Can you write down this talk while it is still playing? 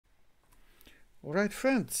Alright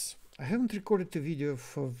friends, I haven't recorded a video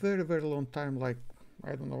for a very long time, like,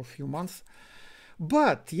 I don't know, a few months.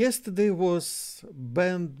 But yesterday was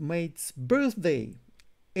BAND-MAID's birthday,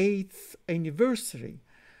 8th anniversary.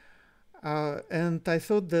 And I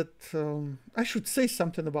thought that I should say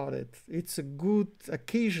something about it. It's a good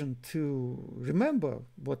occasion to remember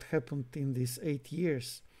what happened in these 8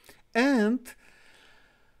 years. And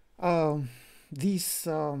this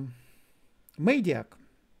maniac,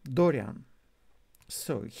 Dorian,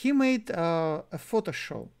 so he made a photo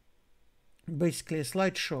show, basically a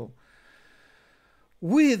slideshow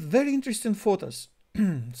with very interesting photos.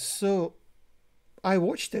 So I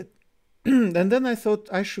watched it and then I thought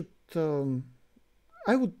I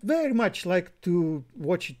would very much like to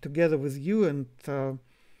watch it together with you and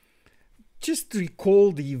just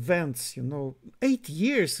recall the events. 8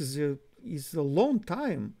 years is a long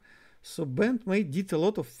time. So BAND-MAID did a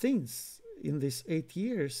lot of things in these 8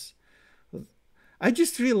 years. I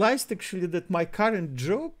just realized actually that my current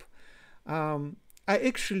job, I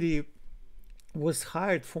actually was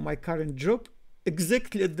hired for my current job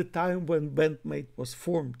exactly at the time when BAND-MAID was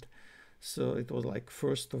formed. So it was like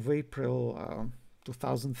 1st of April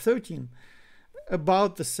 2013,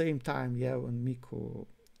 about the same time, yeah, when Miko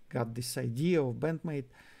got this idea of BAND-MAID.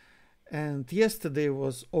 And yesterday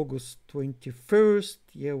was August 21st,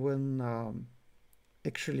 yeah, when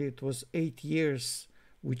actually it was 8 years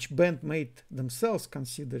which BAND-MAID themselves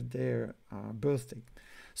considered their birthday.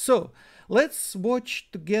 So let's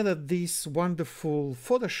watch together this wonderful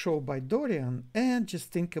photo show by Dorian and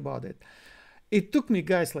just think about it. It took me,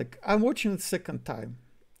 guys, like, I'm watching it second time,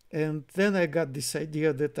 and then I got this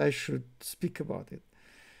idea that I should speak about it.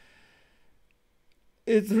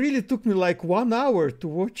 It really took me like 1 hour to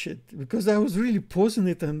watch it because I was really pausing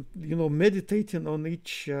it and meditating on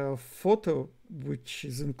each photo which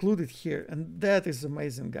is included here, and that is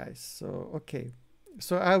amazing, guys. So okay,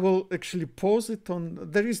 so I will actually pause it on.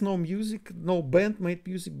 There is no music, no BAND-MAID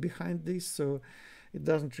music behind this, so it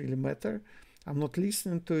doesn't really matter. I'm not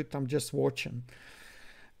listening to it, I'm just watching.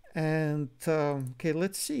 And okay,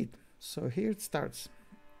 let's see it. So here it starts.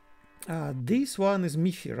 This one is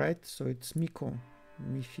Miffy, right? So it's Miko,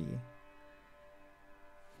 Miffy.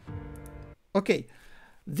 Okay,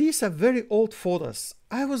 these are very old photos.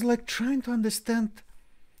 I was like trying to understand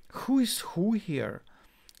who is who here.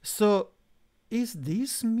 So is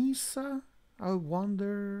this Misa? I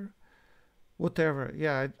wonder. Whatever.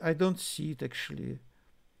 Yeah, I don't see it actually.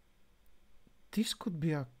 This could be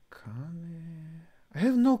Akane. I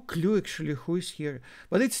have no clue actually who is here.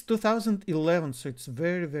 But it's 2011, so it's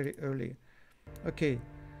very early. Okay.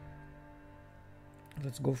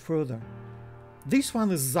 Let's go further. This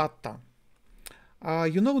one is Zata.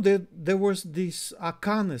 You know that there was this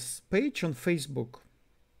Akane's page on Facebook.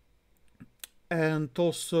 And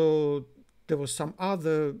also there was some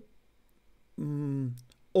other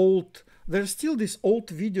old... There's still these old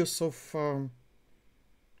videos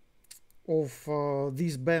of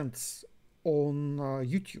these bands on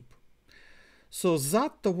YouTube. So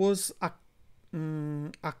Zata was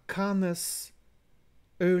Akane's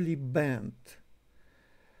early band.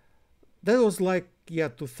 That was like, yeah,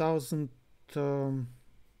 2000,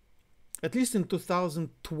 at least in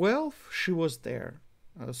 2012 she was there.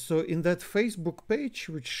 So in that Facebook page,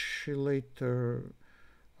 which she later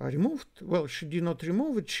removed, well, she did not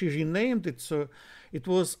remove it, she renamed it, so it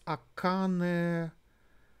was Akane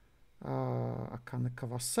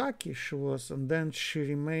Kawasaki she was, and then she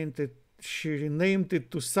renamed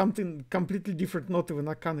it to something completely different, not even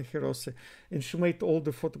Akane Hirose, and she made all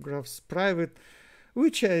the photographs private,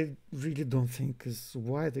 which I really don't think is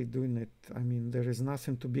why they're doing it. I mean, there is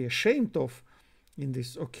nothing to be ashamed of in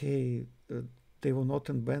this. Okay, they were not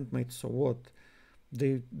in BAND-MAID, so what?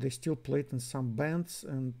 They still played in some bands,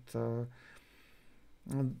 and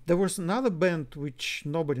there was another band which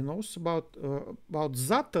nobody knows about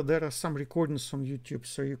Zata. There are some recordings on YouTube,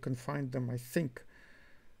 so you can find them, I think.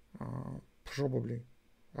 Probably.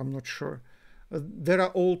 I'm not sure. There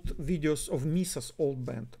are old videos of Misa's old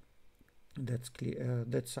band. That's clear.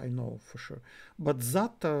 That's I know for sure. But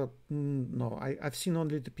Zata, no, I've seen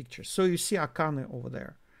only the pictures. So you see Akane over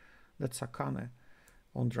there. That's Akane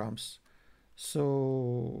on drums.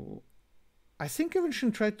 So I think even she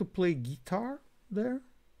tried to play guitar there,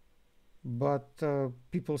 but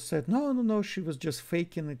people said no, she was just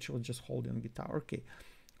faking it, she was just holding guitar.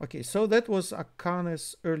 Okay, so that was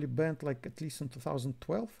Akane's early band, like at least in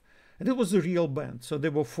 2012, and it was a real band. So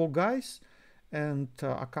there were 4 guys and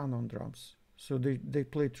Akane on drums, so they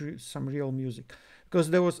played some real music. Because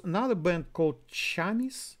there was another band called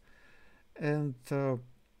Chamis, and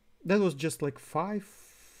that was just like 5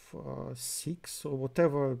 six or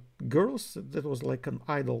whatever girls. That was like an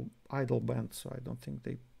idol band, so I don't think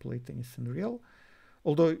they played anything real.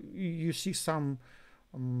 Although you see some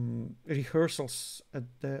rehearsals at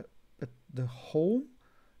the home.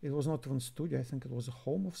 It was not even studio. I think it was a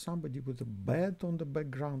home of somebody with a bed on the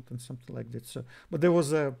background and something like that. So, but there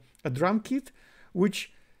was a drum kit,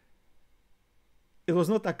 which it was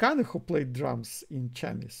not Akane who played drums in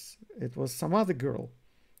Chamis. It was some other girl,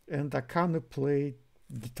 and Akane played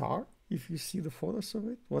guitar. If you see the photos of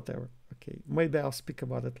it, whatever. Okay, maybe I'll speak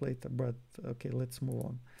about it later. But okay, let's move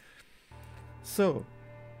on. So,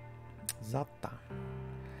 Zata.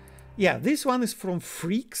 Yeah, this one is from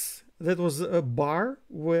Freaks. That was a bar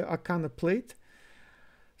where Akane played.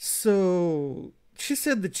 So she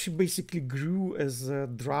said that she basically grew as a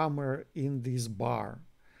drummer in this bar.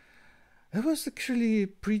 It was actually a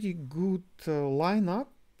pretty good lineup.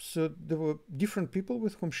 So there were different people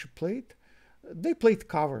with whom she played. They played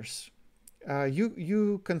covers.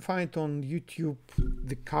 You can find on YouTube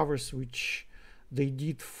the covers which they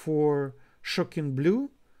did for Shocking Blue,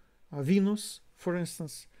 Venus, for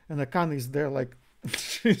instance. And Akane is there like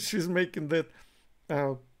she's making that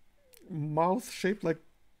mouth shape like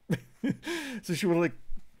so she was like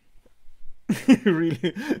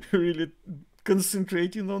really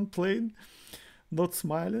concentrating on playing, not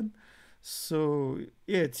smiling. So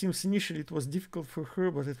yeah, it seems initially it was difficult for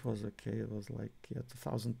her, but it was okay. It was like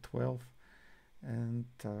 2012, and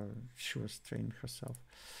she was training herself.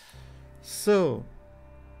 So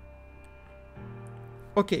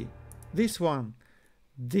okay, this one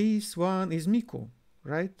is Miku,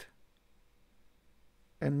 right?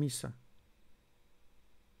 And Misa.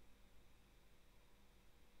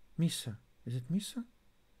 Misa. Is it Misa?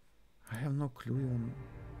 I have no clue. I'm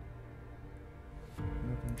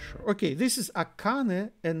not even sure. Okay, this is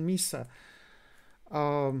Akane and Misa.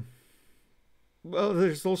 Well,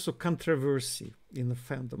 there's also controversy in the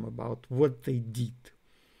fandom about what they did.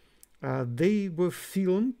 They were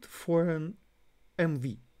filmed for an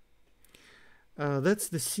MV. That's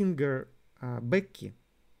the singer Becky.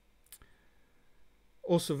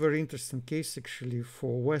 Also very interesting case actually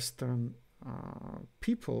for Western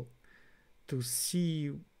people to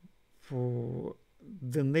see for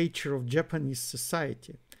the nature of Japanese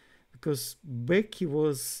society, because Becky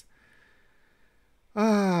was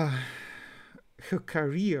her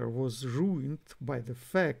career was ruined by the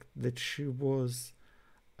fact that she was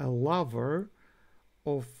a lover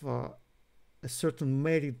of a certain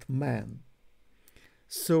married man.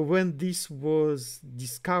 So when this was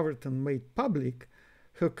discovered and made public,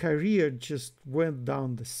 her career just went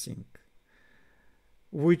down the sink,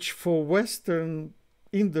 which for Western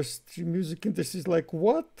industry, music industry, is like,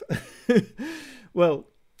 what? Well,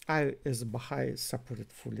 I, as a Baha'i, support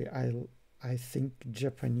it fully. I think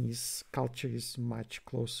Japanese culture is much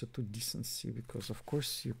closer to decency, because of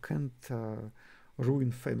course you can't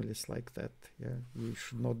ruin families like that. Yeah, you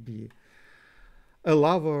should not be a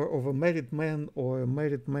lover of a married man, or a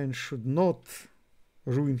married man should not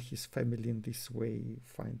ruin his family in this way,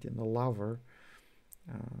 finding a lover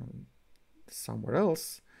somewhere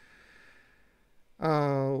else.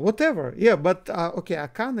 Whatever. Yeah, but okay,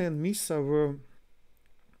 Akane and Misa were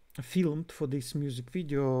filmed for this music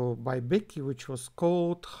video by Becky, which was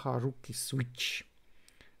called Haruki Switch.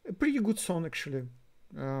 A pretty good song, actually.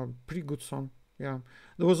 Pretty good song. Yeah,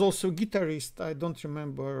 there was also a guitarist. I don't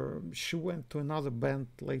remember. She went to another band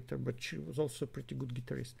later, but she was also a pretty good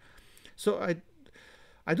guitarist. So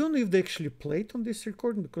I don't know if they actually played on this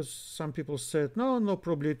recording, because some people said no,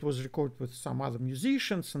 probably it was recorded with some other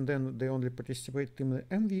musicians and then they only participated in the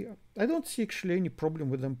MV. I don't see actually any problem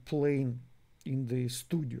with them playing in the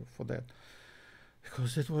studio for that,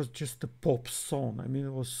 because it was just a pop song. I mean,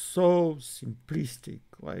 it was so simplistic,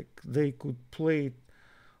 like they could play it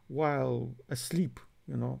while asleep,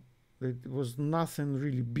 you know. It was nothing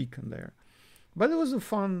really big in there, but it was a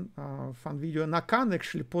fun video. And Akane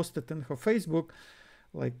actually posted in her Facebook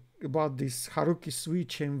like about this Haruki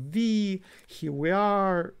Switch MV. Here we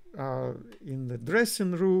are in the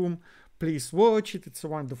dressing room, please watch it, it's a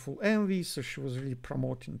wonderful MV. So she was really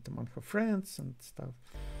promoting it among her friends and stuff.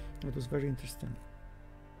 It was very interesting.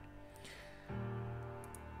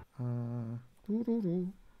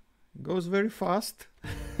 Goes very fast.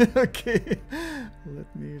 Okay,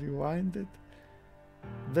 let me rewind it.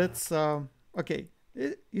 That's okay.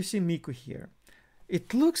 You see Miku here.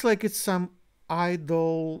 It looks like it's some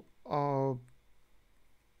idol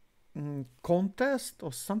contest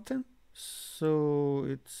or something. So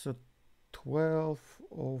it's a 12th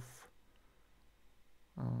of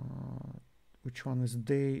which one is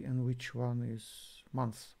day and which one is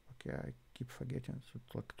month. Okay, I keep forgetting. So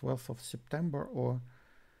it's like 12th of September or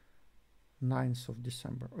 9th of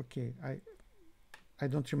December. Okay, I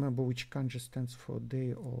don't remember which kanji stands for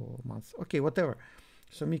day or month. Okay, whatever.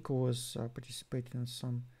 So Miko was participating in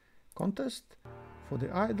some contest for the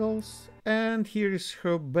idols, and here is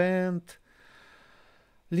her band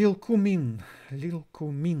Lil Kumin. Lil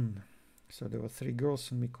Kumin. So there were 3 girls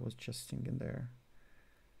and Miko was just singing there.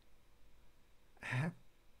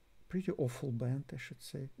 Pretty awful band, I should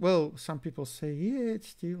say. Well, some people say, yeah, it's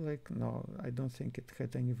still like, no, I don't think it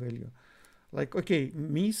had any value. Like, okay,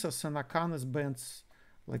 Misa's and Akane's bands,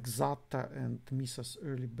 like Zata and Misa's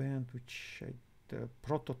early band, which the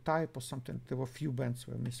Prototype or something, there were few bands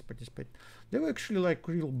where Misa participated. They were actually like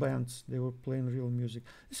real bands. They were playing real music.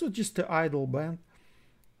 This was just the idol band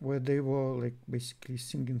where they were like basically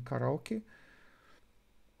singing karaoke.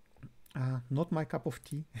 Not my cup of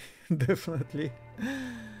tea, definitely.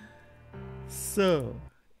 So,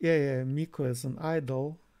 yeah, Miko as an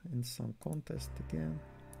idol in some contest again.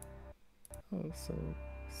 Oh,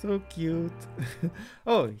 so cute.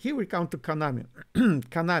 Oh, here we come to Kanami.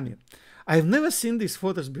 Kanami. I've never seen these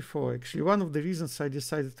photos before. Actually, one of the reasons I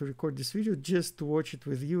decided to record this video just to watch it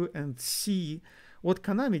with you and see what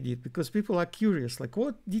Kanami did, because people are curious, like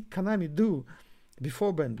what did Kanami do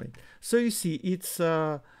before BAND-MAID? So you see, it's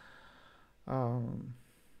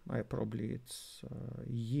probably it's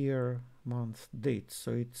year, month, date.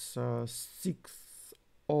 So it's 6th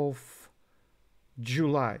of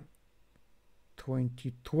July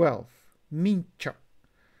 2012. Mincho.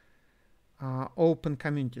 Open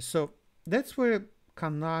community. So that's where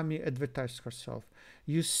Kanami advertised herself.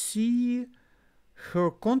 You see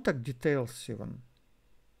her contact details even.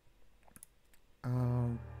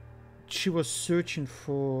 She was searching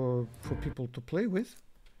for people to play with.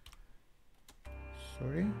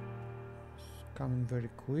 Sorry, it's coming very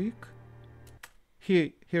quick.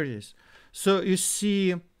 Here it is. So you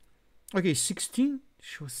see, okay, 16.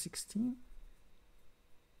 She was 16.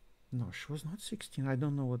 No, she was not 16. I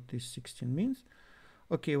don't know what this 16 means.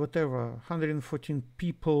 Okay, whatever. 114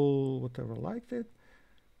 people, whatever, liked it.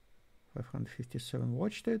 557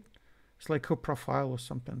 watched it. It's like her profile or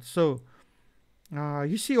something. So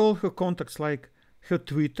you see all her contacts, like her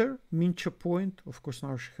Twitter, Mincha Point. Of course,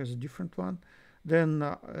 now she has a different one. Then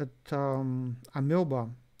at Amoeba,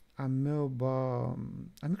 I'm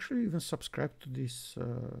actually even subscribed to this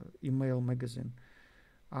email magazine,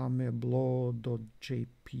 ameblo.jpk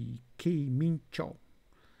Mincho,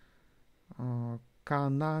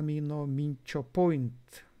 Kanami no Mincho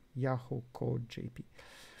Point, Yahoo code JP.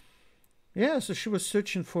 Yeah, so she was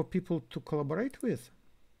searching for people to collaborate with.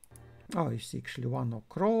 Oh, you see actually 1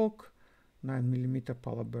 o'clock, 9mm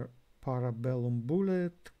parabellum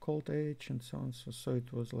bullet, Cold Age, and so on. So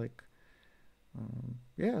it was like,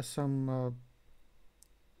 yeah, some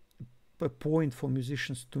a point for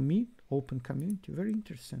musicians to meet, open community, very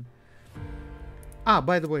interesting.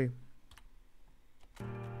 By the way,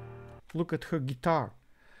 look at her guitar.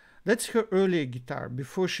 That's her earlier guitar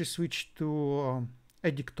before she switched to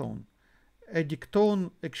Eddictone.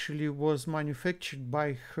 Eddictone actually was manufactured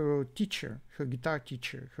by her teacher, her guitar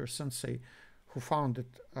teacher, her sensei, who founded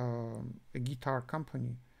a guitar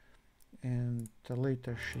company. And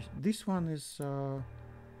later this one is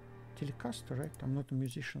Telecaster, right? I'm not a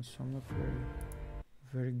musician, so I'm not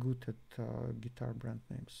very good at guitar brand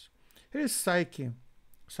names. Here is Psyche.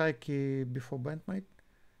 Psyche before BAND-MAID.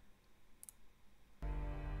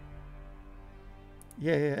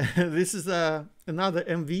 Yeah. This is another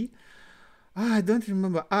MV. I don't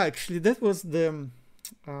remember. Actually, that was the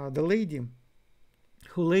lady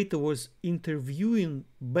who later was interviewing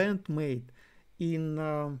BAND-MAID in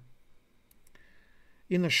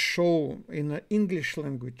a show, in an English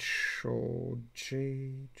language show.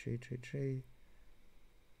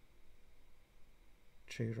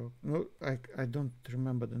 J-Rock. No, I don't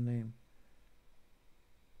remember the name.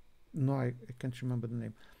 No, I can't remember the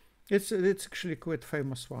name. It's actually quite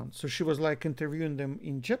famous one. So she was like interviewing them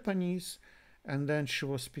in Japanese, and then she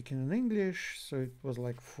was speaking in English. So it was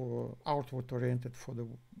like for outward oriented for the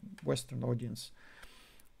Western audience.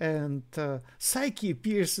 And Psyche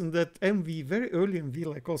appears in that MV, very early MV,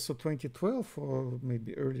 like also 2012 or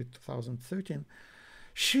maybe early 2013.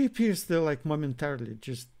 She appears there like momentarily,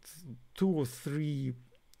 just 2 or 3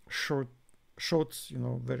 shots, you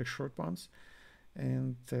know, very short ones.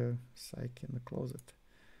 And Psyche in the closet.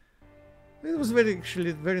 It was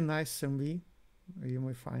actually very nice MV. You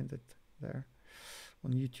may find it there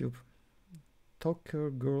on YouTube. Tokyo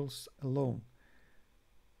Girls Alone.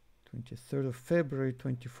 23rd of February,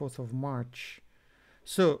 24th of March.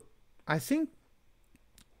 So I think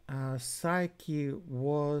Psyche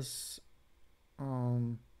was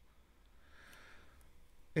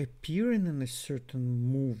appearing in a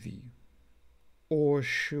certain movie. or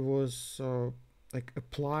she was like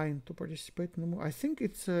applying to participate in the movie. I think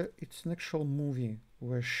it's an actual movie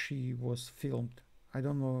where she was filmed. I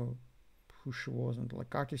don't know who she was, and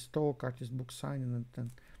like artist talk, artist book signing, and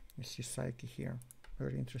then you see Psyche here.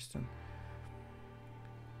 Very interesting.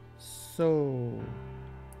 So,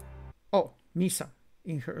 oh, Misa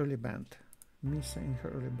in her early band. Misa in her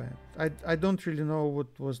early band. I don't really know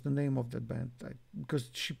what was the name of that band because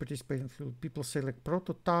she participated in film. People say like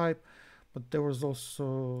Prototype, but there was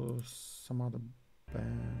also some other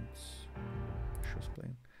bands she was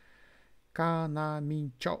playing.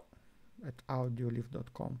 Kanami Chao at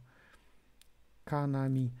audiolive.com.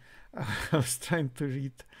 Kanami. I was trying to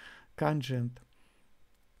read kanji.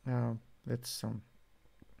 That's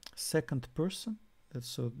second person.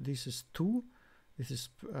 So this is two. This is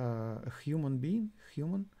a human being.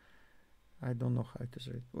 Human. I don't know how to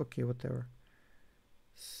say it. Okay, whatever.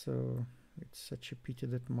 So it's such a pity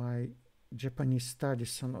that my Japanese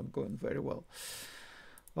studies are not going very well.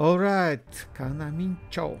 All right, Kanami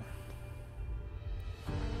Chao.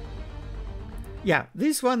 Yeah,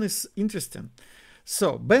 this one is interesting.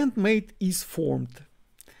 So BAND-MAID is formed,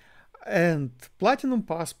 and Platinum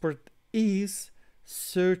Passport is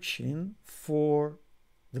searching for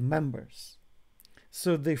the members.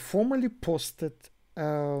 So they formally posted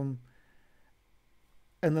an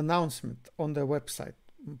announcement on their website,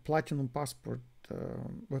 Platinum Passport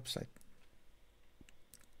website.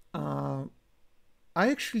 I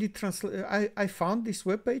actually I found this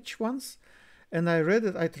webpage once, and I read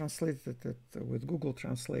it. I translated it with Google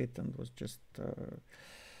Translate and was just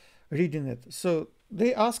reading it. So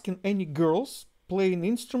they asking any girls playing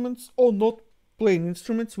instruments or not playing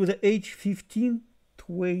instruments with the age 15,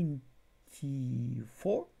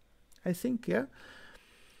 24, I think, yeah.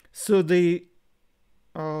 So they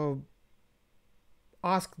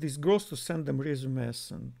ask these girls to send them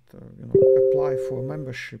resumes and apply for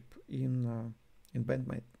membership in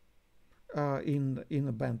BAND-MAID, in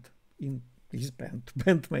a band, in this band,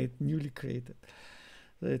 BAND-MAID, newly created.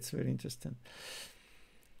 That's very interesting.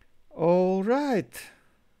 All right.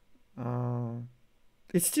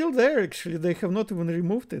 It's still there, actually. They have not even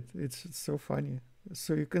removed it. It's so funny.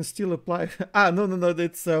 So you can still apply. No.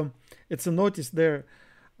 It's a notice there.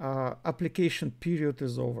 Application period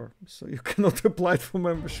is over. So you cannot apply for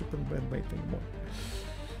membership in BAND-MAID anymore.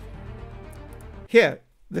 Here,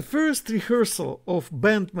 the first rehearsal of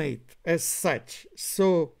BAND-MAID as such.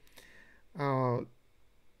 So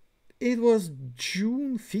it was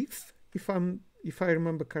June 5th, if I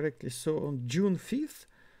remember correctly. So on June 5th,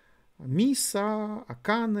 Misa,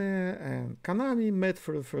 Akane, and Kanami met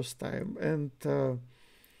for the first time, and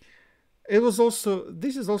this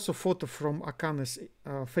is also a photo from Akane's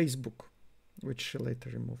Facebook, which she later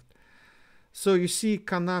removed. So you see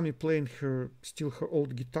Kanami playing still her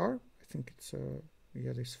old guitar. I think it's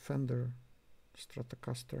this Fender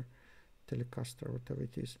Stratocaster, Telecaster, whatever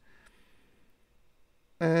it is.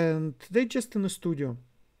 And they just in the studio.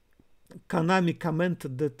 Kanami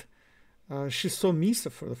commented that she saw Misa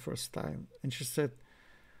for the first time, and she said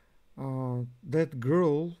that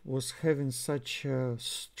girl was having such a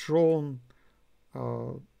strong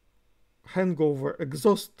hangover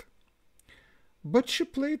exhaust, but she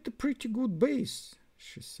played a pretty good bass,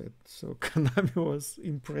 she said. So Kanami was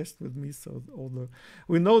impressed with Misa. Although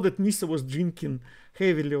we know that Misa was drinking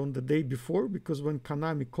heavily on the day before, because when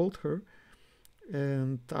Kanami called her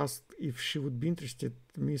and asked if she would be interested,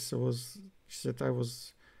 she said, I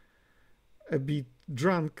was a bit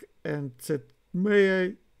drunk, and said, may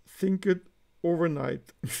I think it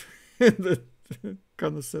overnight? And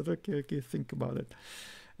Kana said, okay, think about it.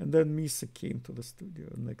 And then Misa came to the studio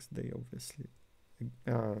the next day, obviously,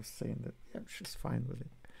 saying that, yeah, she's fine with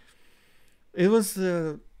it. It was,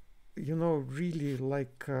 really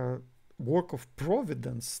like a work of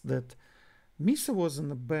providence that Misa was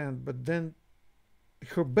in a band, but then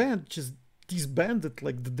her band just disbanded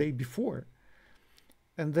like the day before.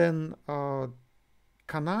 And then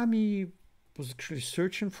Kanami was actually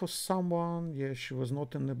searching for someone. Yeah, she was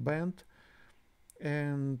not in the band.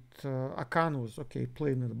 And Akane was,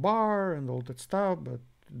 playing in the bar and all that stuff, but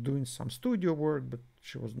doing some studio work, but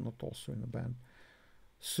she was not also in the band.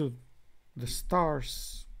 So the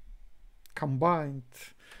stars combined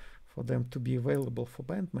for them to be available for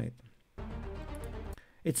BAND-MAID.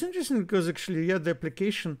 It's interesting because actually, yeah, the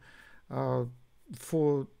application for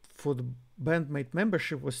the BAND-MAID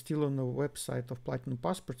membership was still on the website of Platinum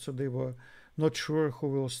Passport, so they were not sure who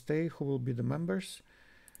will stay, who will be the members.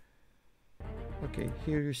 Okay,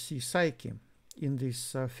 here you see Psyche in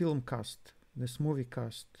this film cast, this movie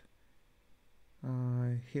cast.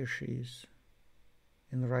 Here she is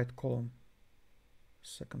in the right column,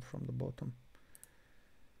 second from the bottom.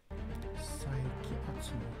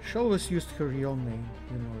 Natsume. She always used her real name,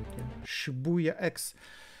 you know it, yeah. Shibuya X.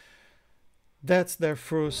 That's their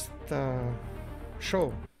first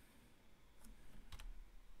show.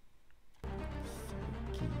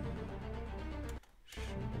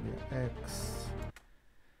 Shibuya X.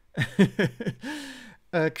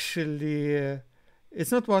 Actually,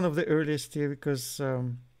 it's not one of the earliest here because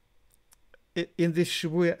in this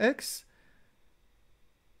Shibuya X,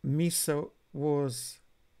 Misa was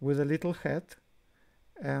with a little hat,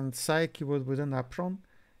 and Saiki was with an apron,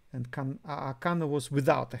 and Akane was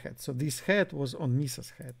without a hat. So this hat was on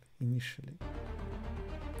Misa's head initially.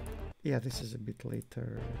 Yeah, this is a bit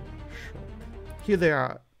later shot. Here they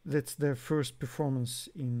are. That's their first performance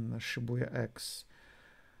in Shibuya X.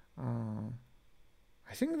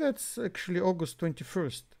 I think that's actually August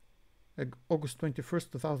 21st. August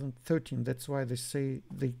 21st, 2013. That's why they say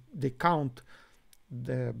they count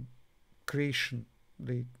the creation,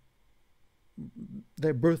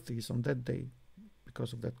 their birthdays on that day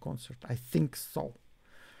because of that concert. I think so.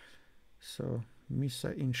 So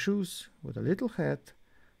Misa in shoes with a little hat,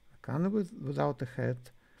 Akane without a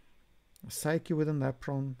hat, Saiki with an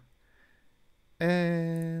apron,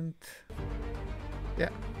 and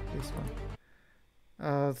yeah, this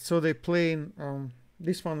one. So they playing.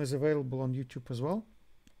 This one is available on YouTube as well.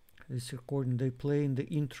 This recording they play in the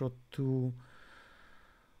intro to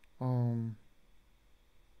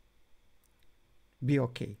Be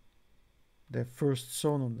Okay, their first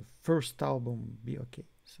song on the first album, Be Okay.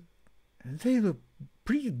 So, and they were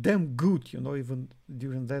pretty damn good, you know, even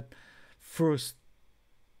during that first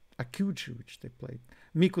Akuji which they played.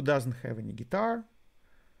 Miku doesn't have any guitar,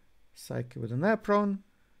 Saiki with an apron,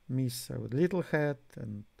 Misa with little hat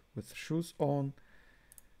and with shoes on,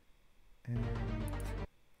 and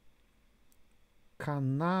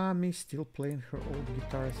Kanami still playing her old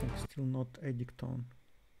guitar, I think still not edit on.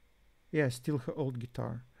 Yeah, still her old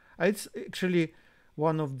guitar. It's actually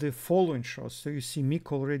one of the following shows. So you see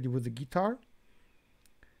Miku already with the guitar,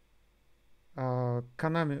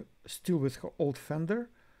 Kanami still with her old Fender,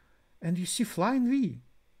 and you see Flying V.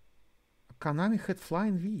 Kanami had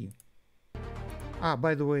Flying V. Ah,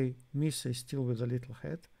 by the way, Misa is still with a little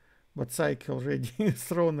hat, but Saiki already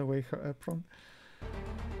thrown away her apron.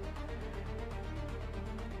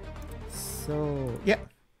 So, yeah,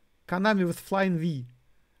 Kanami with Flying V.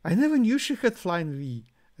 I never knew she had Flying V.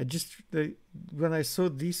 I just, when I saw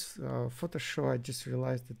this photo show, I just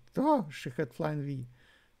realized that, oh, she had Flying V.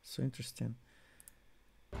 So interesting.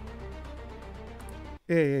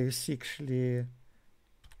 Yeah, you see actually...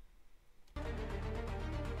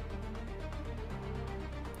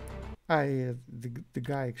 the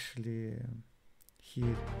guy actually,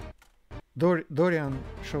 Dorian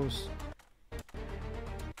shows,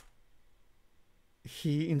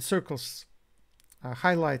 he encircles,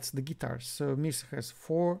 highlights the guitars. So Misa has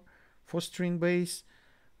four string bass.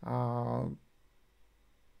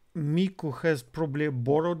 Miku has probably a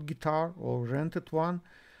borrowed guitar or rented one.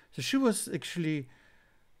 So she was actually,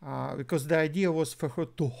 because the idea was for her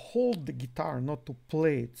to hold the guitar, not to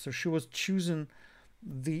play it. So she was choosing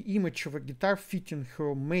the image of a guitar fitting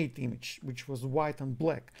her made image, which was white and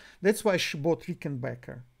black. That's why she bought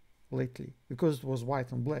Rickenbacker lately, because it was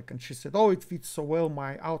white and black. And she said, oh, it fits so well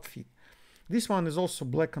my outfit. This one is also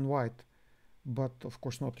black and white, but of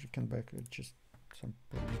course not Rickenbacker, it's just some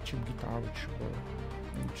probably cheap guitar which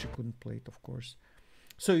she couldn't play it, of course.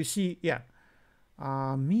 So you see, yeah,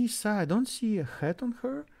 Misa, I don't see a hat on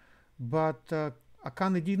her, but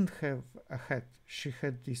Akane didn't have a hat. She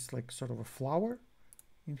had this like sort of a flower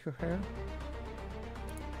in her hair.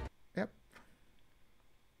 Yep.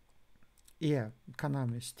 Yeah,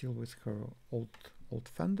 Kanami is still with her old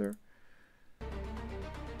Fender.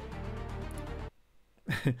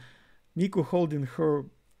 Miku holding her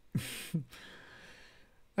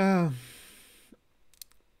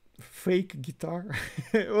fake guitar.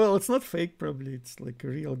 Well, it's not fake, probably it's like a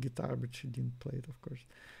real guitar, but she didn't play it, of course.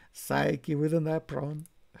 Saiki with an apron.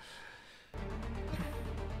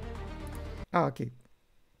 Ah, okay.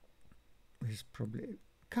 This is probably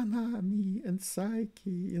Kanami and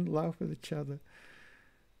Saiki in love with each other.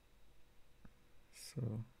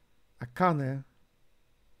 So Akane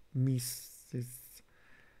misses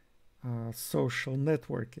social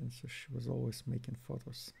networking, so she was always making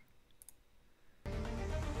photos.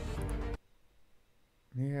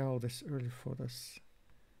 Yeah, all these early photos.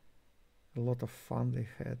 A lot of fun they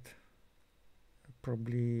had.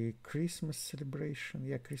 Probably Christmas celebration.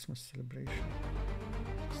 Yeah, Christmas celebration.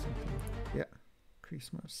 Something. Yeah,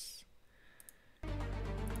 Christmas.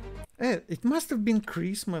 It must have been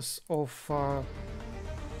Christmas of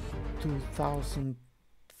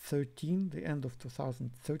 2013, the end of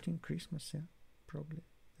 2013 Christmas, yeah, probably.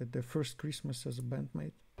 At the first Christmas as a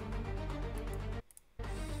BAND-MAID. So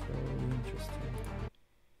interesting.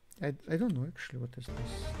 I don't know actually what is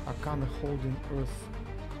this. Akane holding Earth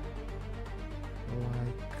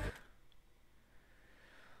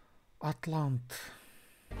like Atlant.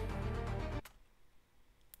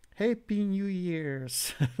 Happy New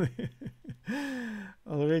Year's!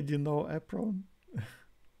 Already no apron.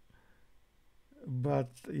 But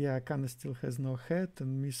yeah, Akane still has no hat,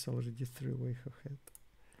 and Miss already threw away her hat.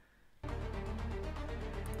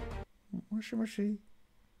 Moshi moshi.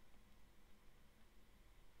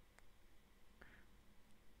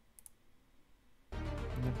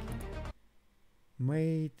 Okay.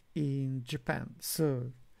 Made in Japan.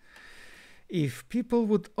 So, if people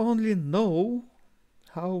would only know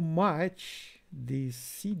how much this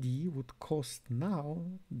CD would cost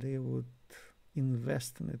now, they would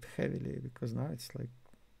invest in it heavily, because now it's like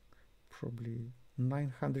probably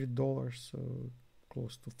 $900, so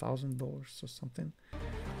close to $1,000 or something.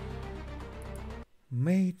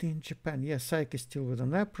 Made in Japan. Yeah, Saiki still with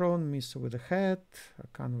an apron, Miso with a hat,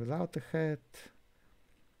 Akane without a hat.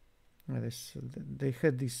 They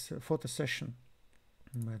had this photo session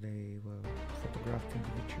where they were photographed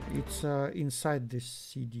individually. It's inside this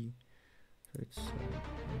CD. So it's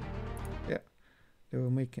yeah, they were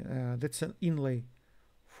making that's an inlay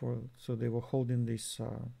for, so they were holding this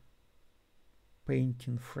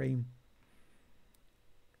painting frame.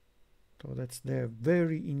 So that's their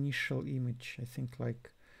very initial image, I think.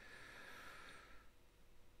 Like,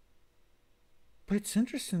 but it's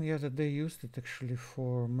interesting, yeah, that they used it actually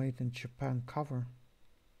for Made in Japan cover.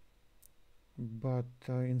 But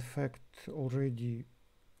in fact, already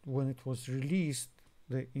when it was released,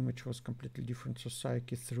 the image was completely different. So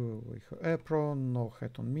Saiki threw away her apron, no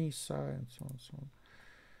hat on Misa, and so on and so on.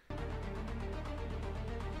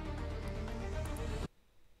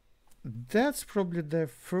 That's probably the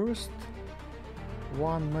first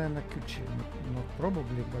one-man Akuchi. Not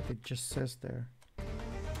probably, but it just says there.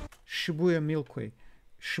 Shibuya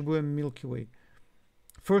Milky Way.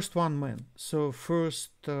 First one man. So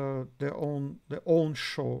first their own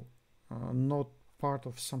show, not part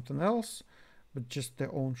of something else, but just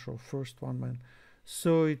their own show. First one man.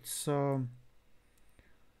 So it's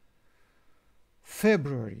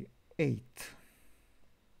February 8th.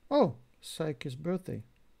 Oh, Saiki's birthday.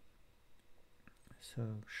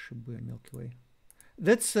 So Shibuya Milky Way.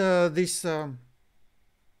 That's this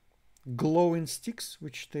glowing sticks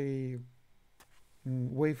which they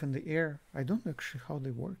wave in the air. I don't know actually how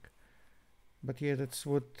they work, but yeah, that's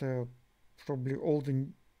what probably all the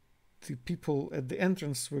people at the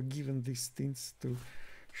entrance were given these things to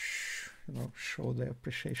show their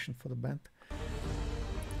appreciation for the band.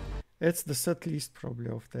 That's the set list probably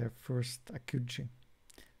of their first Akuji.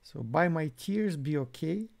 So By My Tears, Be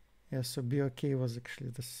Okay. Yeah, so Be Okay was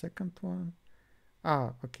actually the second one.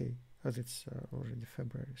 Ah, okay, but it's already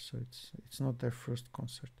February, so it's not their first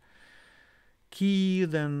concert. Key,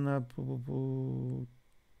 then I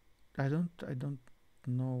don't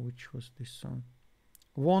know which was this song.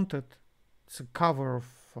 Wanted, it's a cover of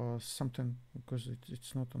something, because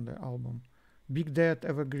it's not on the album. Big Dead,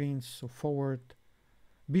 Evergreens, so Forward.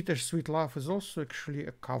 Bittersweet Love is also actually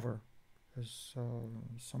a cover, as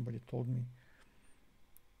somebody told me.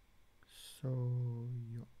 So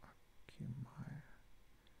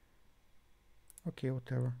okay,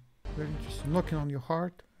 whatever. Very interesting. Knocking on Your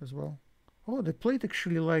Heart as well. Oh, they played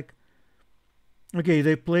actually like, okay,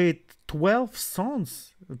 they played 12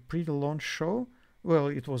 songs, a pretty long show. Well,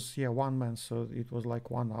 it was, yeah, one man, so it was like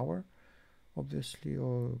 1 hour, obviously,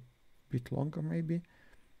 or a bit longer maybe.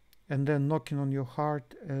 And then Knocking on Your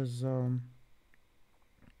Heart as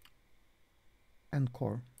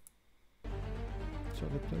encore. So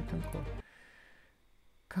they played encore.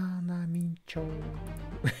 Kana Mincho.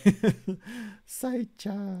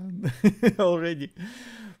 Sai-chan. Already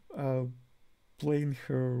playing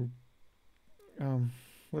her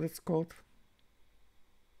what it's called?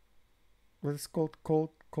 What it's called?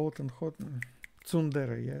 Cold and hot.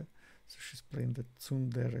 Tsundere, yeah. So she's playing the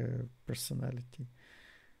tsundere personality.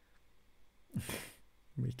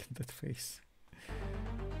 Making that face.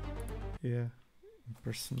 Yeah.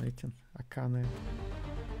 Impersonating Akane.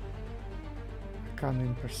 Akane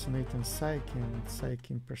impersonating Saiki, and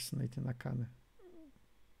Saiki impersonating Akane.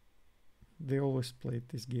 They always played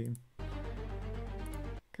this game.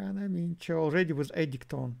 Kana Mincho, already with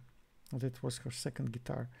Eddington. That was her second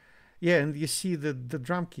guitar. Yeah, and you see the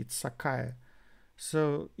drum kit, Sakai.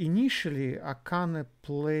 So initially Akane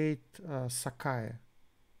played Sakai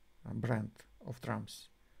brand of drums.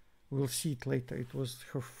 We'll see it later. It was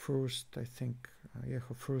her first, I think,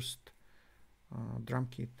 her first drum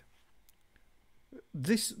kit.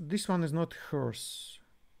 this one is not hers.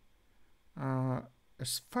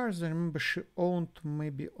 As far as I remember, she owned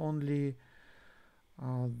maybe only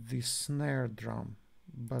the snare drum,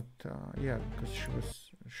 but yeah, because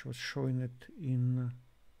she was showing it in,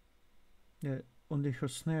 yeah, only her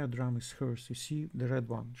snare drum is hers. You see the red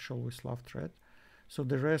one, she always loved red, so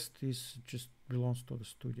the rest is just belongs to the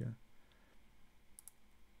studio.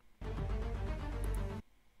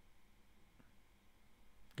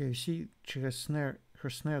 Yeah, you see she has snare, her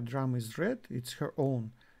snare drum is red, it's her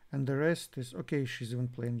own, and the rest is okay. She's even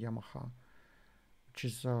playing Yamaha, which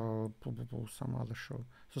is some other show.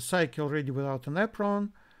 So Psyche already without an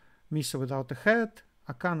apron, Misa without a hat,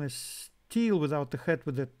 Akane still without a hat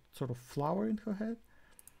with that sort of flower in her head,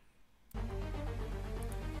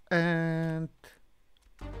 and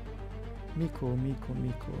Miku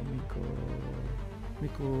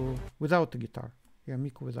without the guitar. Yeah,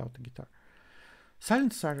 Miku without the guitar.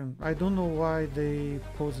 Silent Siren. I don't know why they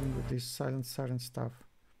posing with this Silent Siren stuff.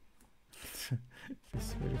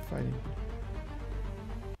 It's very funny.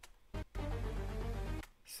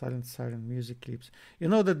 Silent Siren music clips. You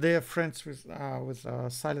know that they are friends with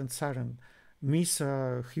Silent Siren.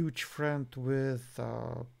 Misa, huge friend with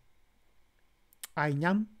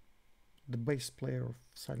Ainyan, the bass player of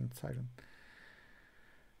Silent Siren.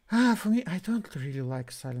 For me, I don't really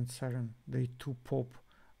like Silent Siren. They too pop.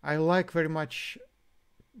 I like very much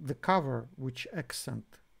the cover, which accent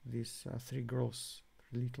these three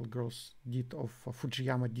little girls did of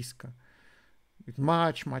Fujiyama Disco. It's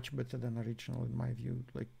much better than original in my view.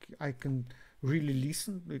 Like, I can really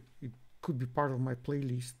listen. It could be part of my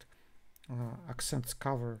playlist. Accents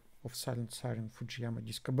cover of Silent Siren Fujiyama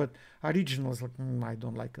Disco, but original is like I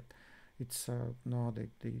don't like it. It's no,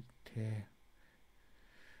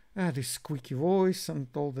 this squeaky voice and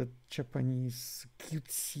all that Japanese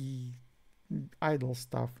cutesy idol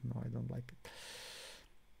stuff. No, I don't like it.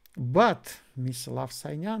 But Miss Love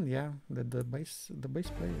Sainyan, yeah, the bass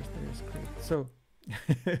players there is great. So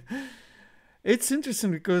it's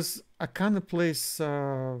interesting because Akane plays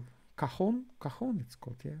cajon it's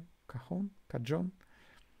called, yeah, cajon.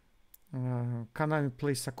 Kanami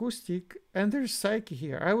plays acoustic, and there's Psyche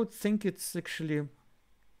here. I would think it's actually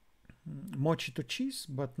Mochi to Cheese,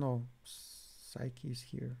 but no, Psyche is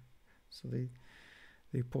here. So they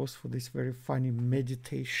pose for this very funny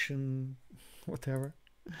meditation, whatever.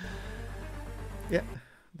 Yeah,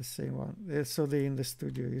 the same one. So they in the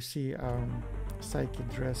studio. You see Psyche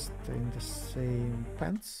dressed in the same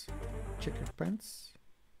pants, checkered pants,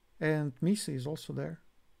 and Misa is also there.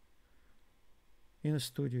 In a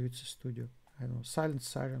studio, it's a studio. I don't know, Silent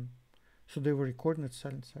Siren. So they were recording at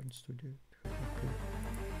Silent Siren studio. Okay.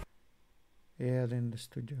 Yeah, they're in the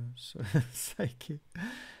studio. So Psyche.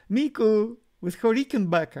 Miku with her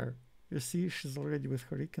Rickenbacker. You see, she's already with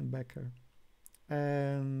her Rickenbacker.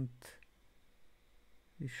 And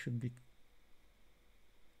this should be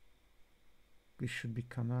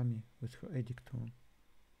Kanami with her Eddington.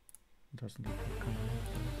 Doesn't look like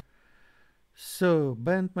Kanami. So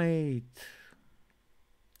BAND-MAID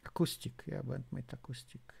acoustic, yeah, BAND-MAID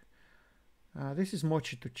acoustic. This is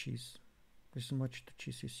Mochi to Cheese. This is Mochi to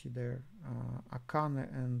Cheese. You see there, Akane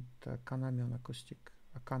and Kanami on acoustic.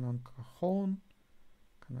 Akane on cajon,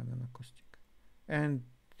 Kanami on acoustic. And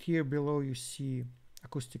here below you see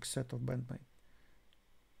acoustic set of BAND-MAID.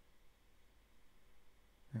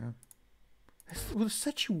 Yeah, it was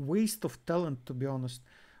such a waste of talent, to be honest.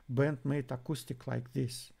 BAND-MAID acoustic like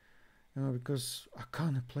this, you know, because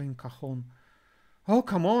Akane playing cajon. Oh,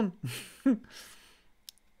 come on!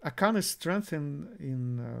 Akane's strength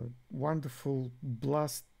in wonderful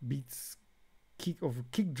blast beats kick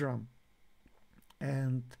drum,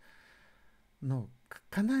 and no,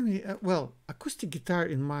 Kanami. Well, acoustic guitar,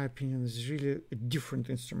 in my opinion, is really a different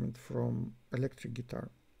instrument from electric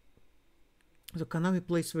guitar. So Kanami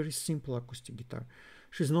plays very simple acoustic guitar.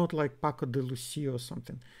 She's not like Paco de Lucia or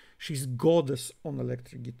something. She's goddess on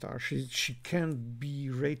electric guitar. She can be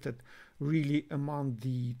rated really among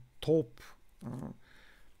the top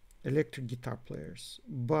electric guitar players.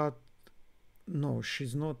 But no,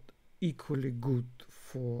 she's not equally good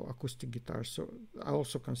for acoustic guitar. So I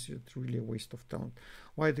also consider it really a waste of talent.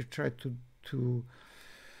 Why they try to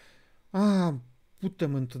put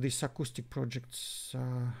them into these acoustic projects,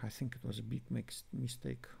 I think it was a big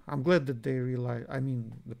mistake. I'm glad that they realized, I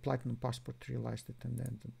mean, the Platinum Passport realized it, and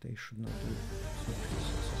then that they should not do it.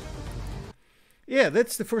 Yeah,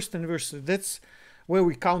 that's the first anniversary. That's where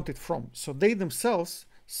we count it from. So they themselves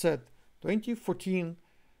said 2014,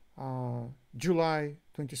 July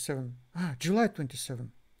 27. July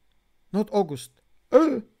 27, not August.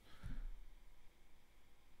 So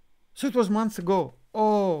it was months ago.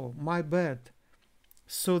 Oh, my bad.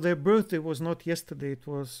 So their birthday was not yesterday, it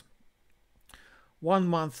was 1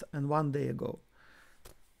 month and 1 day ago.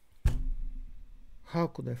 How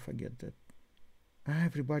could I forget that?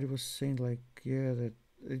 Everybody was saying like, yeah,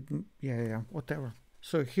 yeah, whatever.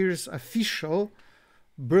 So here's official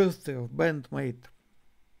birthday of BAND-MAID.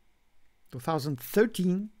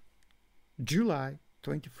 2013, July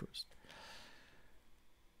 21st.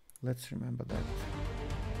 Let's remember that.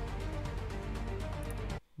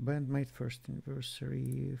 BAND-MAID first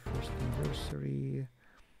anniversary,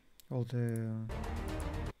 all the,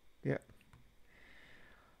 yeah.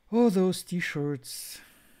 Oh, those t-shirts.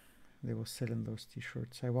 They were selling those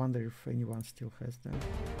t-shirts. I wonder if anyone still has them.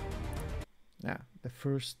 Yeah, the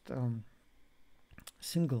first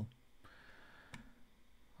single.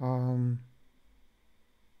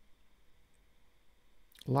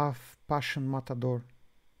 Love, Passion, Matador.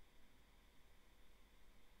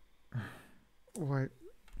 Why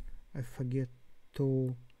I forget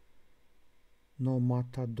to no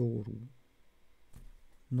Matadoru.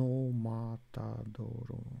 No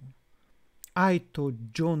Matadoru. I to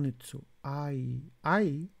Jonitsu.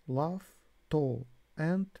 I love to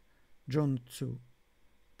and Jonitsu.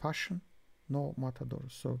 Passion, no Matador.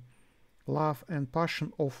 So love and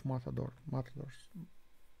passion of Matador. Matadors.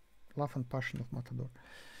 Love and passion of Matador.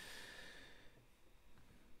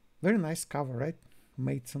 Very nice cover, right?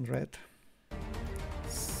 Mates in red.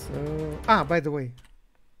 So, by the way,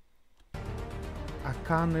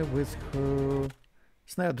 Akane with her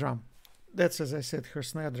snare drum. That's, as I said, her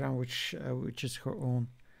snare drum, which is her own.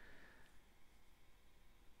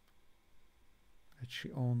 That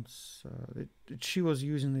she owns. She was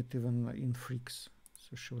using it even in Freaks,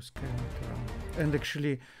 so she was carrying it around. And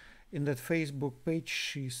actually, in that Facebook page,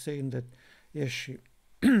 she's saying that, yeah, she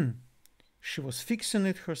she was fixing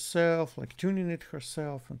it herself, like tuning it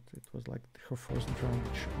herself, and it was like her first drum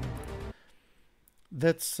which she owned.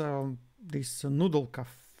 That's this noodle cafe,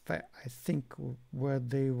 I think, where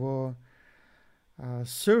they were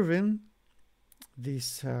serving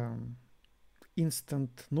these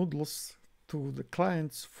instant noodles to the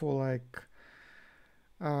clients for like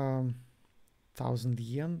 1,000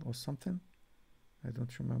 yen or something. I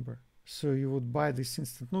don't remember. So you would buy this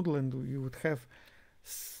instant noodle and you would have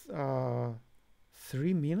 3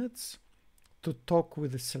 minutes to talk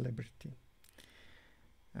with a celebrity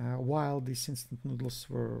while these instant noodles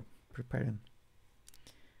were preparing.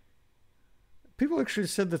 People actually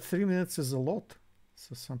said that 3 minutes is a lot.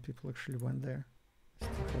 So some people actually went there.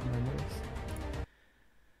 Still have memories.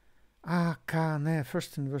 Kane,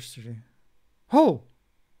 first anniversary. Oh!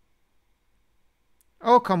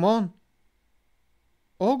 Oh, come on.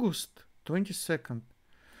 August 22nd.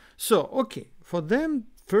 So, okay, for them,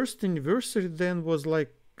 first anniversary then was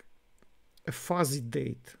like a fuzzy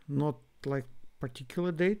date, not like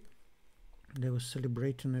particular date. They were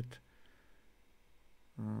celebrating it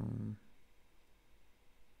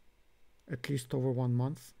at least over 1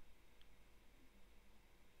 month.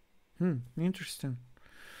 Interesting.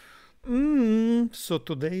 So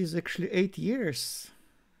today is actually 8 years.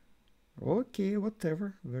 Okay,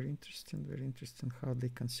 whatever. Very interesting how they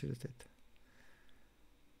considered it.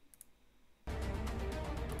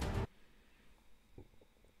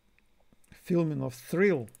 Filming of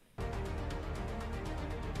Thrill.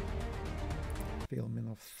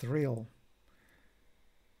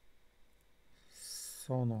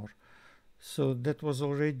 Sonor. So that was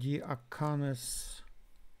already Akane's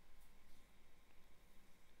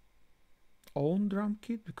own drum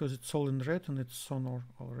kit, because it's all in red and it's Sonor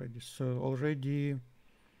already. So already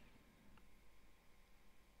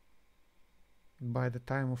by the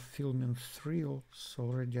time of filming Thrills,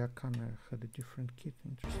 already Akane had a different kit.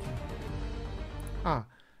 Interesting.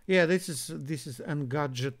 Yeah, this is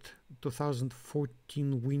Engadget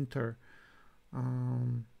 2014 winter.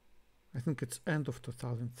 I think it's end of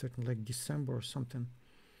 2013, like December or something.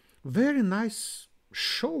 Very nice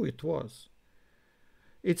show it was.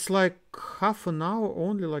 It's like half an hour,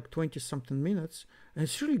 only like 20-something minutes, and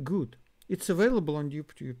it's really good. It's available on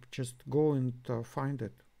YouTube. Just go and find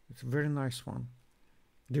it. It's a very nice one.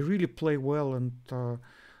 They really play well, and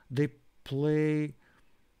they play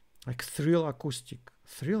like Thrill acoustic.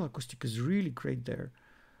 Thrill acoustic is really great there.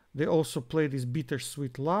 They also play this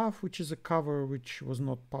Bittersweet Love, which is a cover which was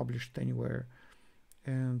not published anywhere,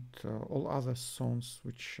 and all other songs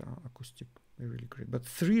which are acoustic. They're really great. But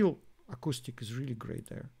Thrill acoustic is really great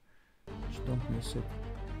there. Just don't miss it.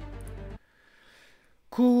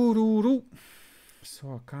 Kururu.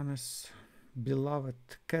 So Akane's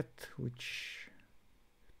beloved cat, which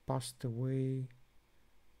passed away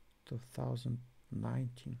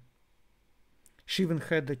 2019. She even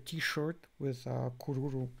had a t-shirt with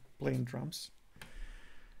Kururu playing drums.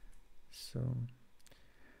 So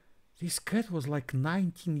this cat was like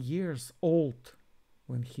 19 years old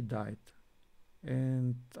when he died,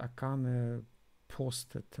 and Akane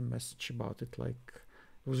posted a message about it, like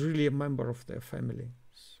it was really a member of their family.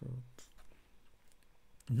 So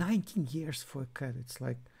 19 years for a cat, it's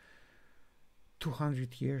like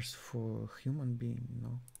 200 years for a human being, you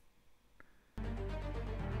know.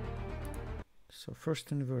 So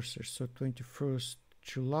first anniversary, so 21st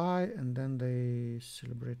July, and then they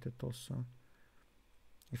celebrated also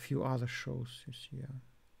a few other shows, you see. Yeah.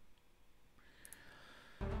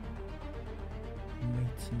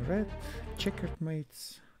 Mates in red, checkered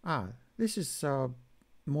mates. This is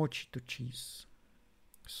Mochi to Cheese.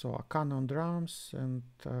 So Akane on drums and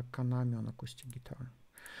Kanami on acoustic guitar.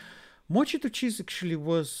 Mochi to Cheese actually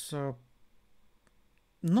was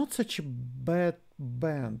not such a bad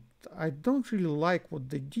band. I don't really like what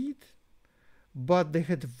they did, but they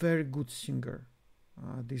had a very good singer.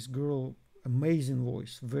 This girl, amazing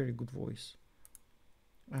voice, very good voice.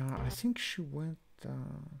 I think she went,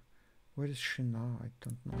 where is she now? I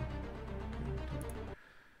don't know.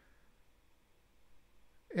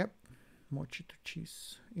 Yep, Mochi to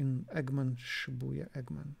Cheese in Eggman, Shibuya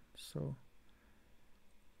Eggman. So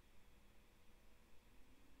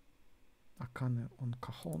Akane on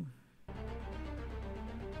cajon.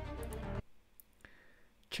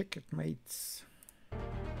 Check it, mates.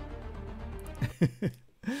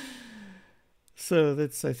 So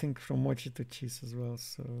that's, I think, from Mochi to Cheese as well.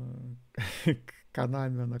 So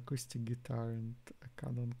Kanami on acoustic guitar and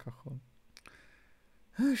Akane on cajon.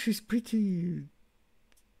 She's pretty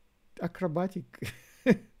acrobatic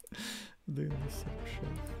doing this show.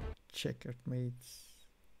 Checkered mates.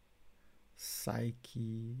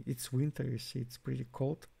 Psyche. It's winter, you see, it's pretty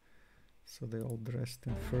cold. So they all dressed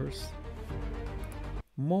in furs.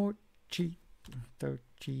 Mochi to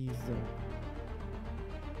Cheese.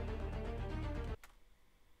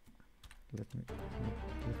 Let me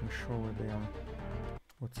show where they are.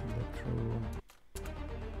 What's in that room?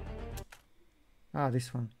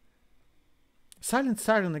 This one. Silent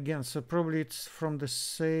Siren again, so probably it's from the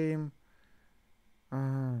same.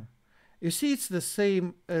 You see, it's the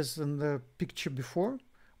same as in the picture before,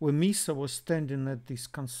 where Misa was standing at this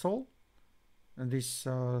console and this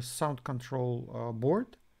sound control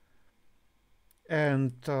board,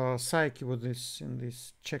 and Psyche was in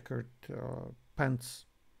this checkered pants.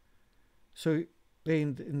 So they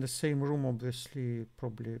in the same room, obviously,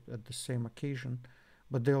 probably at the same occasion,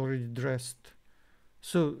 but they already dressed.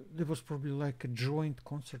 So there was probably like a joint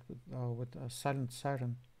concert with Silent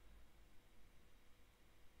Siren.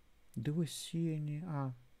 Do we see any?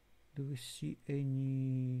 Do we see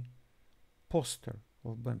any poster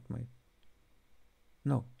of BAND-MAID?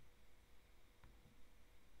 No.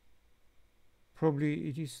 Probably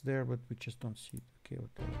it is there, but we just don't see it. Okay,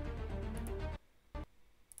 whatever.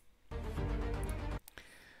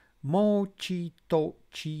 Mochi to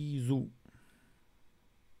Chizu.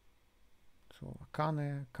 So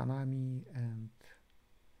Akane, Kanami, and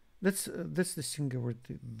that's the singer with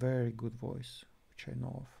the very good voice, which I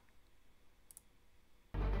know of.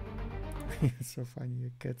 It's so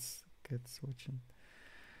funny, cats watching.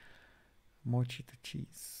 Mochi to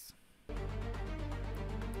Cheese.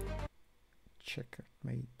 Checkered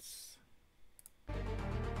mates.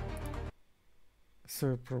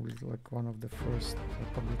 So probably like one of the first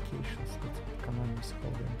publications that Kanami is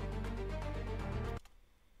holding.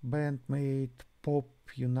 BAND-MAID, Pop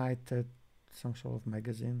United, some sort of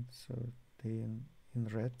magazine. So they in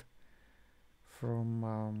red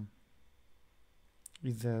from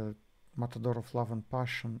either Matador of Love and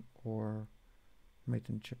Passion or Made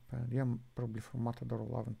in Japan. Yeah, probably from Matador of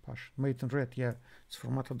Love and Passion. Made in red, yeah, it's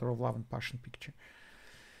from Matador of Love and Passion picture.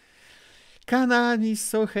 Kanami is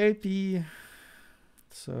so happy.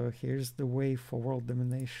 So here's the way for world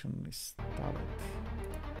domination is started.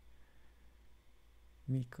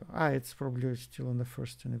 Miko. It's probably still on the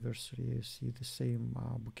first anniversary. You see the same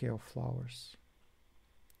bouquet of flowers.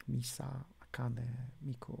 Misa, Akane,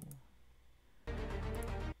 Miko.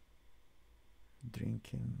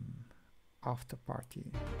 Drinking after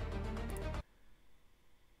party.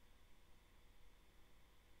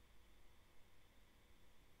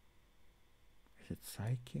 Is it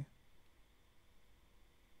Psyche?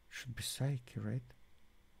 Should be Psyche, right?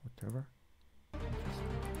 Whatever.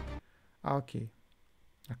 Okay.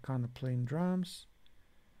 Akane playing drums.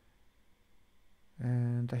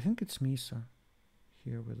 And I think it's Misa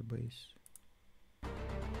here with the bass.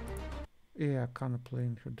 Yeah, Akane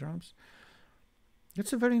playing her drums.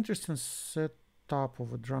 It's a very interesting setup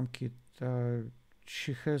of a drum kit.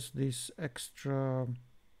 She has this extra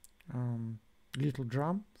little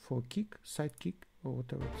drum for kick, side kick, or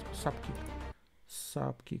whatever it's Subkick.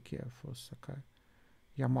 Subkick, yeah, for Sakai.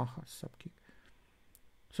 Yamaha Subkick.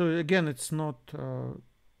 So again, it's not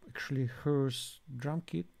actually her drum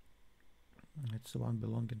kit. It's the one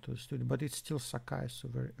belonging to the studio, but it's still Sakai, so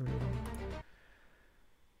very early on.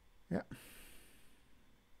 Yeah.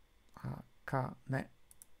 Akane.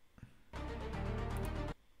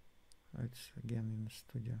 It's again in the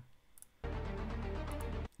studio.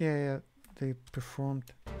 Yeah, they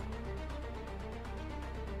performed at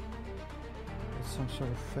some sort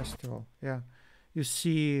of festival. Yeah. You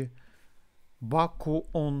see Baku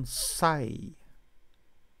on Sai,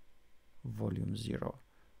 Volume 0.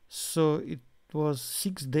 So it was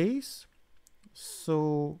 6 days.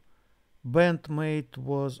 So BAND-MAID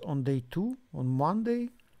was on day 2, on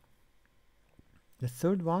Monday, the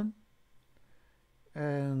third one.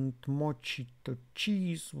 And Mochito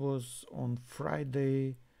Cheese was on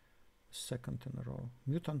Friday, second in a row.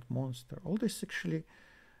 Mutant Monster. All these actually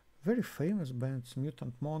very famous bands.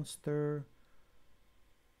 Mutant Monster,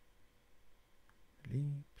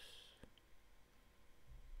 Leaps,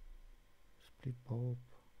 Split Pop,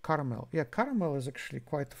 Caramel. Yeah, Caramel is actually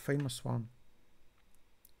quite a famous one.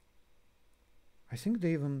 I think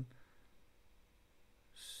they even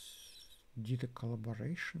did a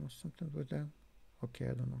collaboration or something with them. Okay, I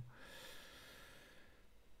don't know.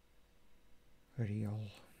 Real.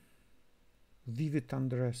 Vivid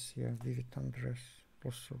Undress, yeah, Vivid Undress.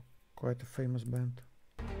 Also quite a famous band.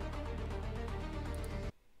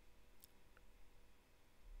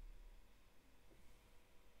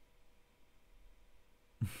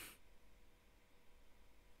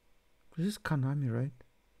 This is Konami, right?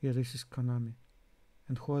 Yeah, this is Konami.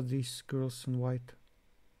 And who are these girls in white?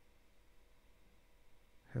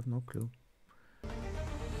 Have no clue.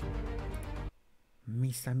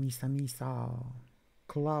 Misa.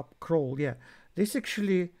 Club Crawl, yeah. This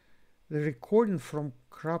actually, the recording from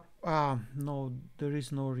Club, no, there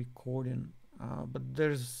is no recording. But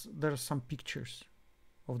there are some pictures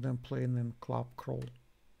of them playing in Club Crawl.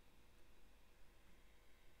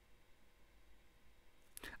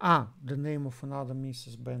 The name of another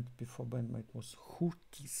Mrs. band before BAND-MAID was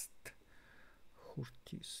Hurtist.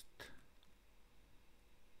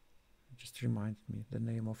 Just reminded me the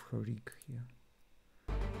name of her rig here.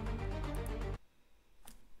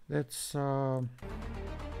 That's Mochito.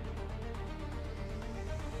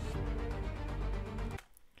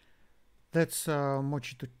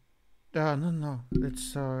 No.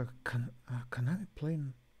 That's Konami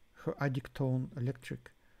playing her Addictone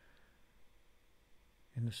Electric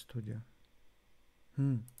in the studio.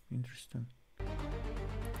 Interesting.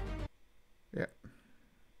 Yeah.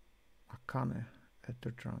 Akane at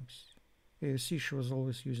the drums. Yeah, you see, she was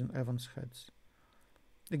always using Evans heads.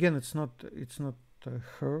 Again, it's not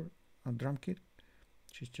her drum kit.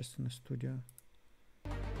 She's just in the studio.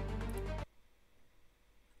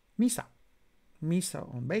 Misa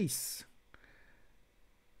on bass.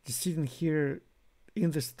 Just sitting here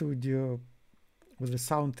in the studio with the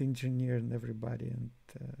sound engineer and everybody, and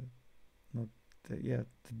the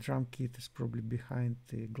drum kit is probably behind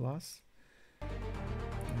the glass.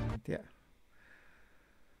 And yeah,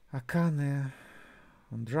 Akane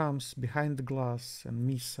on drums behind the glass, and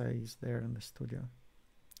Misa is there in the studio.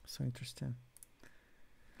 So interesting.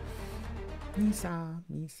 Misa,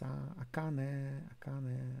 Akane.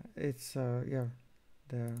 It's the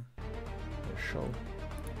show.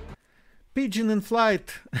 Pigeon in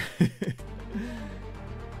Flight.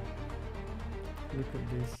 Look at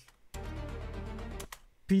this.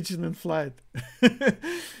 Pigeon in Flight.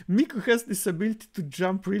 Miku has this ability to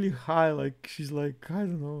jump really high, like she's like, I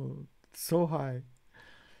don't know, so high.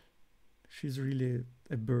 She's really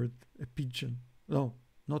a bird, a pigeon. No,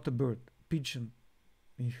 not a bird, pigeon.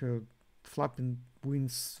 In her flapping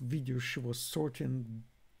wings video, she was sorting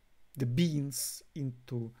the beans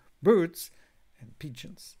into birds and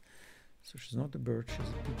pigeons. So she's not a bird, she's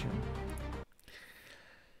a pigeon.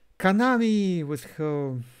 Konami with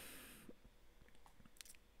her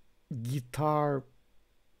guitar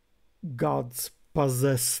gods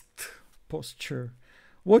possessed posture.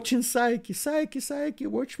 Watching Psyche,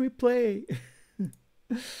 watch me play.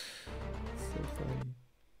 So funny.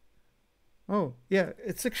 Oh, yeah,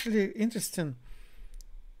 it's actually interesting.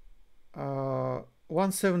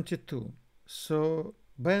 172. So,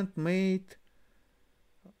 BAND-MAID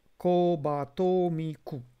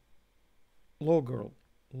Kobatomiku. Low girl.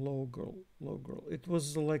 It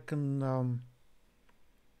was like an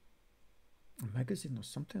a magazine or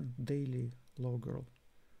something. Daily Low Girl.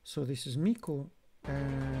 So this is Miku,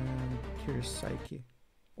 and here is Psyche.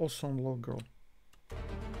 Also on Low Girl.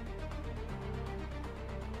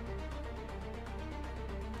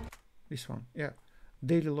 This one, yeah.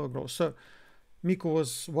 daily log roll. So Miko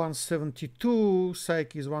was 172,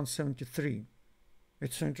 Psyche is 173.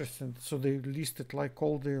 It's so interesting. So they listed like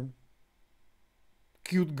all the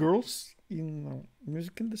cute girls in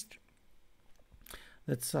music industry.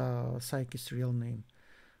 That's Psyche's real name.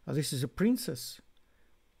 This is a princess.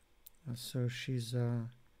 So she's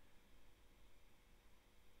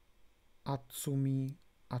Atsumi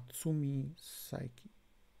Psyche.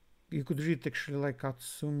 You could read actually like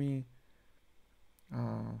Atsumi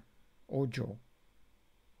Ojo,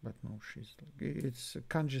 but no, she's it's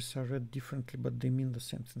kanjis are read differently, but they mean the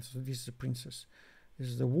same thing. So this is a princess. This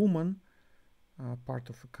is the woman, part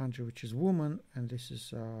of a kanji which is woman, and this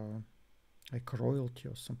is like royalty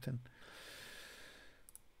or something.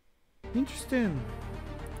 Interesting.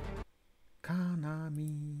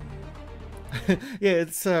 Kanami. Yeah,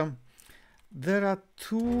 it's there are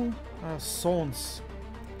two songs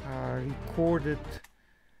recorded.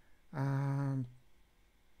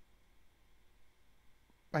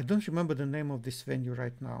 I don't remember the name of this venue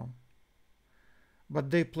right now, but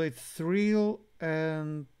they played Thrill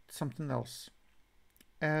and something else,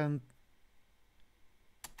 and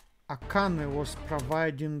Akane was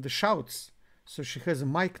providing the shouts, so she has a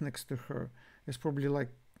mic next to her. It's probably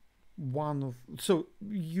like one of, so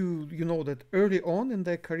you know that early on in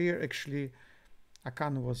their career actually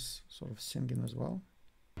Akane was sort of singing as well.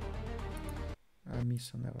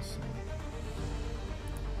 Misa never sang.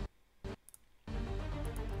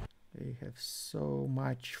 They have so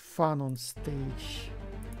much fun on stage.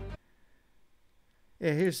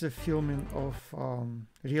 Yeah, here's a filming of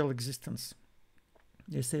Real Existence.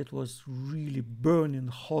 They say it was really burning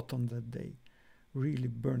hot on that day. Really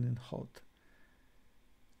burning hot.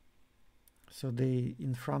 So they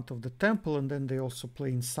in front of the temple, and then they also play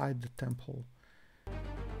inside the temple.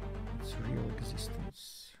 It's Real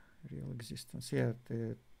Existence. Real Existence. Yeah,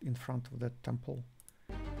 in front of that temple.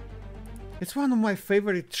 It's one of my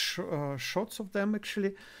favorite shots of them,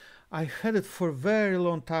 actually. I had it for a very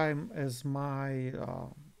long time as my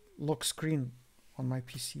lock screen on my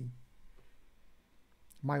PC.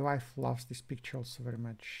 My wife loves this picture also very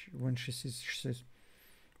much. When she sees, she says,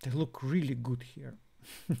 they look really good here.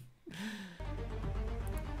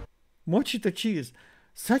 Mochito Cheese,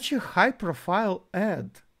 such a high profile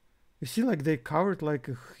ad. You see, like they covered like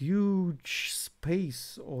a huge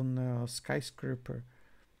space on a skyscraper.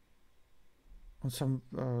 On some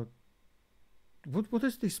what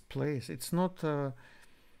is this place? It's not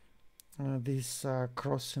this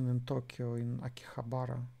crossing in Tokyo in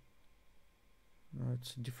Akihabara. No,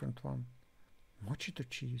 it's a different one. Mochito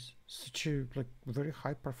Cheese, such a like very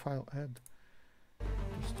high profile ad.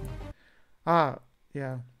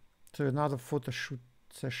 Yeah, so another photo shoot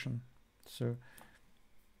session. So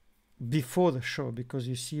before the show, because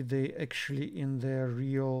you see they actually in their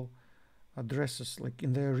real dresses, like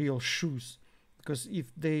in their real shoes. Because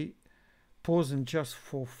if they posing just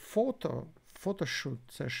for photo shoot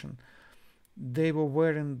session, they were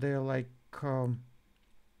wearing their like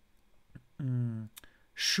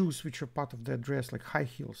shoes which were part of their dress, like high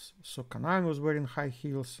heels. So Kanami was wearing high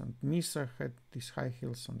heels, and Misa had these high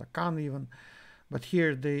heels, and Akane even. But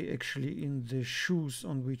here they actually in the shoes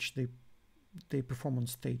on which they perform on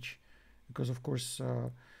stage, because of course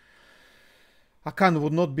Akane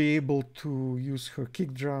would not be able to use her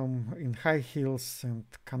kick drum in high heels, and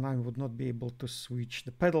Kanami would not be able to switch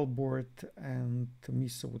the pedal board, and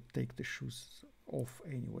Misa would take the shoes off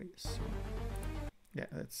anyways. So, yeah,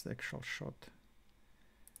 that's the actual shot.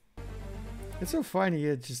 It's so funny,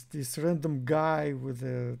 yeah, just this random guy with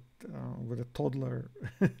a toddler.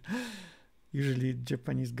 Usually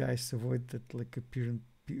Japanese guys avoid that, like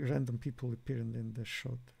random people appearing in the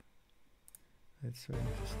shot. That's very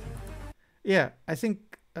interesting. Yeah, I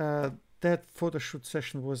think that photo shoot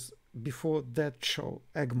session was before that show,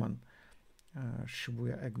 Eggman,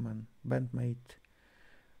 Shibuya Eggman, BAND-MAID.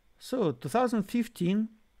 So 2015,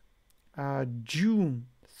 June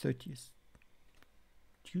 30th,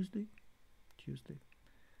 Tuesday,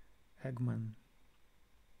 Eggman.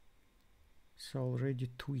 So already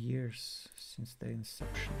 2 years since the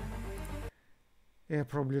inception. Yeah,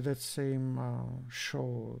 probably that same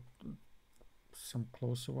show, some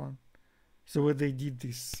closer one. So when they did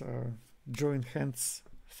this joint hands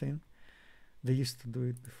thing, they used to do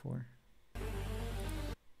it before.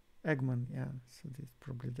 Eggman, yeah, so it's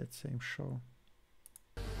probably that same show.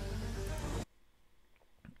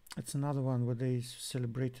 It's another one where they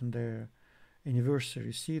celebrating their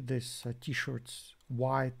anniversary. See this t-shirts,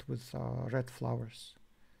 white with red flowers.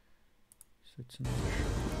 So it's another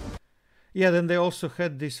show. Yeah, then they also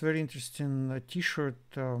had this very interesting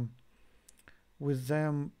t-shirt with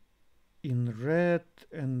them in red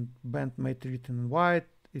and BAND-MAID written in white.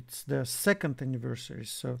 It's the second anniversary,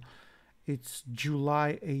 so it's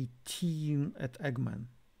July 18 at Eggman.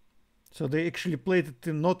 So they actually played it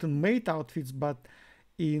not in maid outfits, but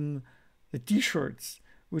in the t-shirts,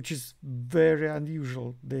 which is very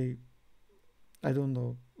unusual. I don't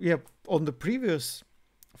know. Yeah, on the previous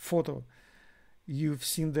photo, you've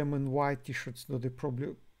seen them in white t-shirts, though they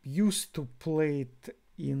probably used to play it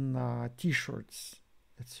in t-shirts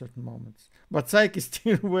at certain moments. But Psyche is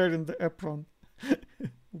still wearing the apron,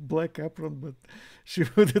 black apron, but she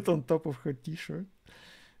put it on top of her t-shirt.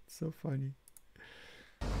 It's so funny.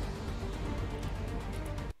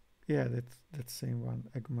 Yeah, that's same one,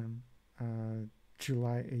 Eggman,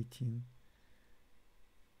 July 18.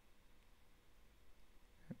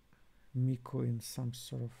 Miko in some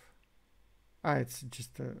sort of it's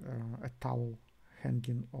just a towel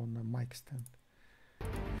hanging on a mic stand.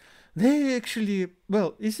 They actually,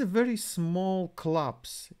 well, it's a very small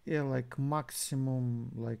clubs, yeah, like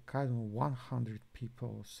maximum, like, I don't know, 100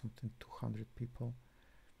 people or something, 200 people.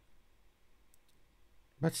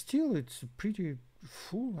 But still, it's pretty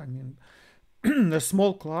full. I mean, a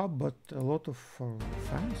small club, but a lot of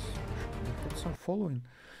fans. They had some following.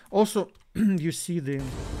 Also, you see the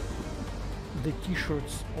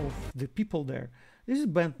t-shirts of the people there. This is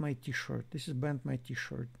BAND-MAID t-shirt. This is BAND-MAID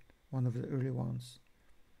t-shirt, one of the early ones.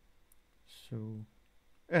 So,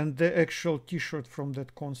 and the actual t-shirt from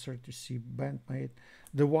that concert, you see BAND-MAID,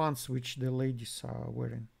 the ones which the ladies are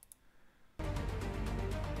wearing.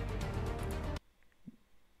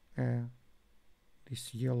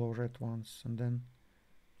 These yellow red ones, and then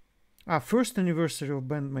first anniversary of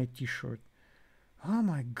BAND-MAID t-shirt. Oh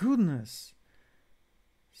my goodness,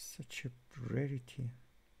 such a rarity.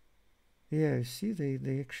 Yeah, you see,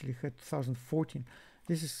 they actually had 2014.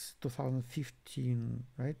 This is 2015,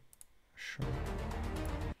 right? Sure.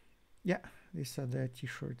 Yeah, these are the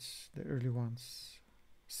t-shirts, the early ones,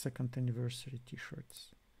 second anniversary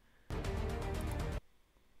t-shirts.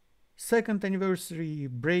 Second anniversary,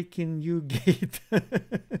 breaking new gate.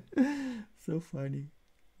 So funny.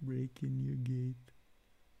 Breaking new gate.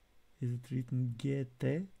 Is it written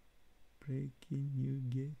gete? Breaking new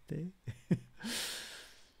gate.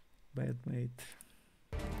 BAND-MAID.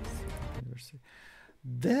 Anniversary.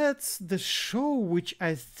 That's the show which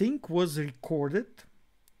I think was recorded.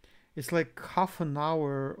 It's like half an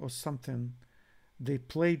hour or something. They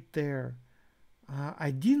played there.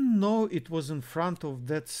 I didn't know it was in front of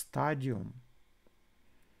that stadium.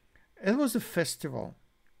 It was a festival.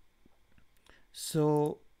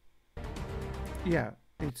 So, yeah,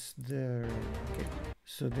 it's there. Okay.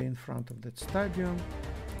 So they're in front of that stadium.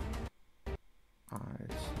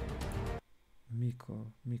 It's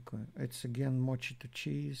Miko. It's again mochi to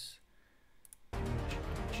cheese. Mochi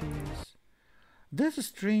to cheese. There's a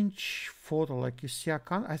strange photo, like you see,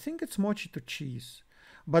 I think it's mochi to cheese.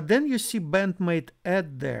 But then you see BAND-MAID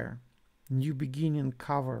ad there, new beginning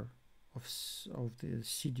cover of the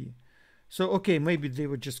CD. So okay, maybe they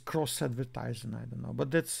were just cross-advertising, I don't know.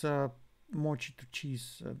 But that's mochi to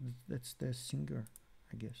cheese. That's the singer,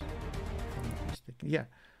 I guess, if I'm not mistaken. Yeah,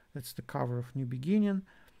 that's the cover of New Beginning.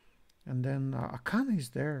 And then Akane is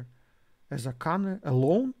there as Akane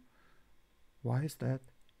alone. Why is that?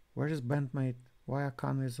 Where is BAND-MAID? Why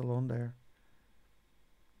Akane is alone there?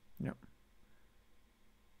 Yeah.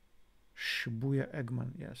 Shibuya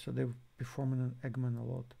Eggman. Yeah, so they were performing in Eggman a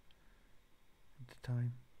lot at the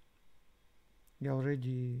time. Yeah,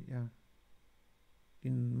 already, yeah,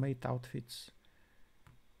 in maid outfits.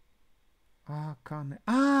 Akane.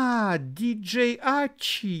 DJ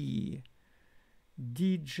Achi.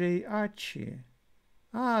 DJ Achi.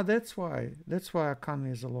 That's why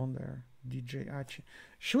Akane is alone there. DJ Achi.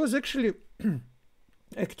 She was actually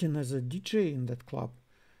acting as a DJ in that club.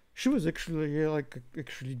 She was actually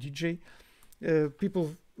actually DJ.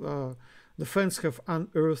 People, the fans have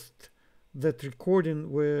unearthed that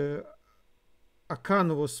recording where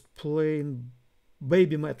Akane was playing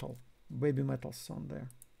baby metal song there.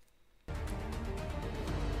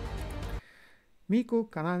 Miku,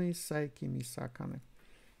 Kanami, Saiki, Misa, Akane.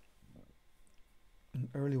 An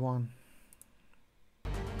early one.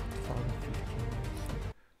 2015.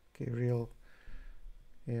 Okay, real.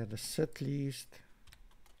 Yeah, the set list.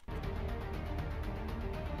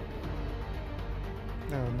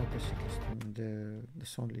 No, not the set list. The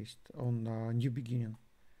song list on New Beginning.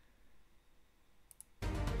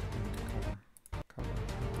 Cover.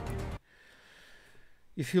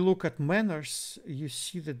 If you look at Manners, you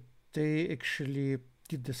see that they actually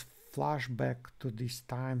did this flashback to these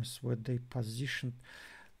times where they positioned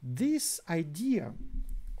this idea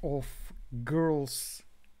of girls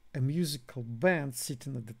a musical band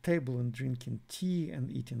sitting at the table and drinking tea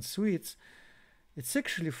and eating sweets. It's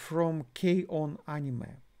actually from K-On!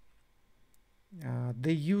 Anime.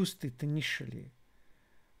 They used it initially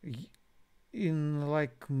in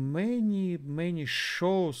like many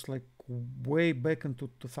shows, like way back into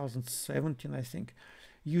 2017, I think.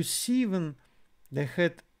 You see even they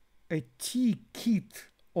had a tea kit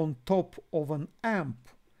on top of an amp.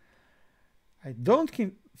 I don't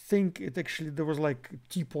think it actually, there was like a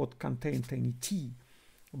teapot contained any tea,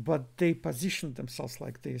 but they positioned themselves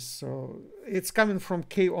like this. So it's coming from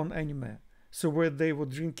K-On! Anime. So where they were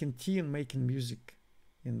drinking tea and making music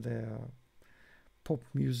in the pop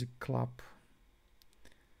music club.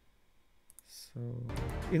 So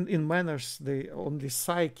in manners, they only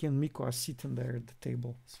Saiki and Miko are sitting there at the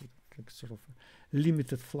table. So like sort of a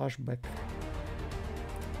limited flashback.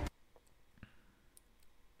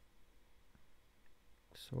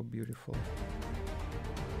 So beautiful.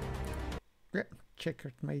 Yeah,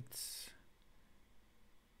 checkered mates.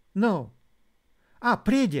 No.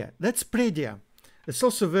 Predia. That's Predia. It's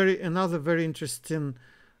also another very interesting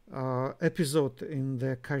episode in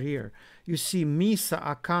their career. You see, Misa,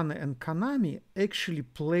 Akane, and Kanami actually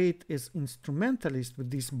played as instrumentalists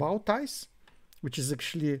with these bow ties, which is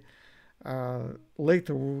actually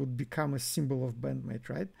later would become a symbol of BAND-MAID,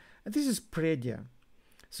 right? And this is Predia.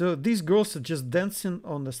 So these girls are just dancing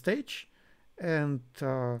on the stage, and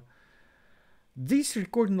this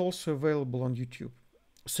recording also available on YouTube.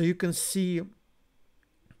 So you can see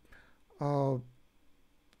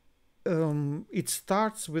it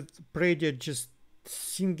starts with Predia just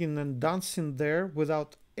singing and dancing there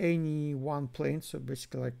without anyone playing, so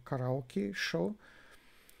basically like karaoke show.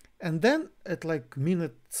 And then at like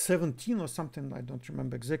minute 17 or something, I don't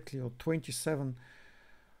remember exactly, or 27,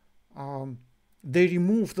 they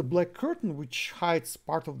remove the black curtain which hides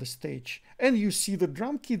part of the stage, and you see the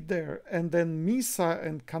drum kit there, and then Misa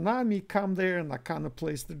and Kanami come there, and Akane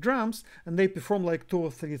plays the drums, and they perform like 2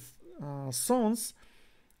 or 3 songs.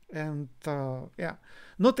 And yeah,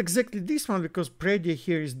 not exactly this one, because Predia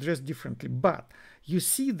here is dressed differently, but you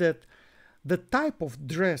see that the type of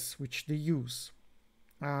dress which they use,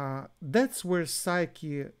 that's where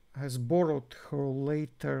Saiki has borrowed her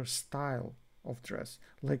later style of dress,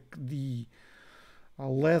 like the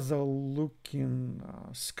leather looking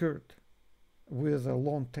skirt with a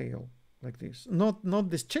long tail like this. Not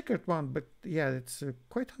this checkered one, but yeah, it's a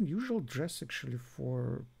quite unusual dress actually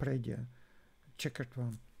for Predia, checkered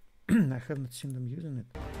one. I haven't seen them using it.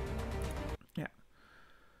 Yeah.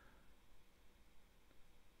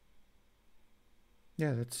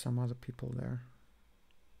 Yeah, that's some other people there.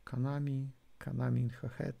 Kanami in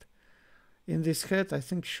her head. In this head, I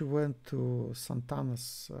think she went to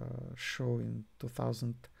Santana's show in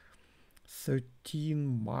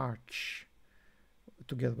 2013 March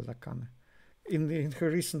together with Akane. In her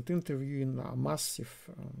recent interview in a Massive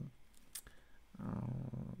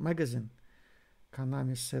magazine,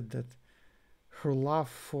 Kanami said that her love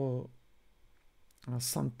for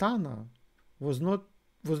Santana was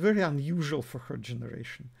very unusual for her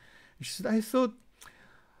generation. And she said, I thought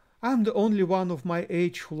I'm the only one of my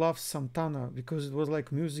age who loves Santana, because it was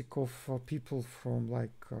like music of people from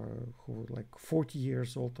like who were like 40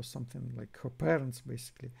 years old or something, like her parents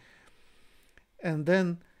basically. And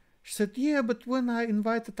then she said, yeah, but when I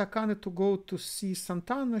invited Akane to go to see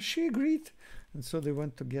Santana, she agreed. And so they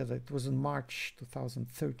went together. It was in March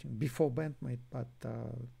 2013, before BAND-MAID, but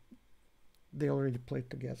they already played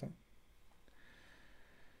together.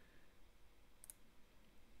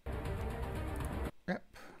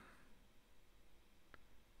 Yep.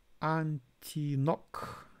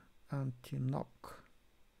 Anti-Knock,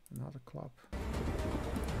 another club.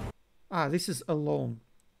 This is Alone.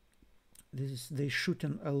 They shoot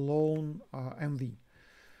an Alone MV.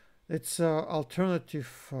 It's an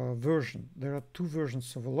alternative version. There are 2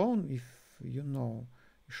 versions of Alone. If you know,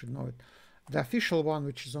 you should know it. The official one,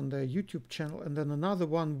 which is on the YouTube channel, and then another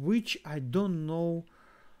one, which I don't know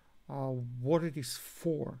what it is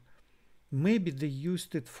for. Maybe they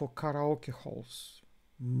used it for karaoke halls.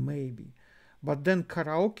 Maybe. But then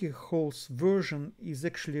karaoke halls version is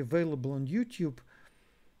actually available on YouTube.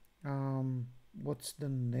 What's the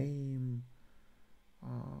name?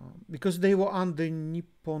 Because they were under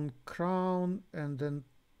Nippon Crown, and then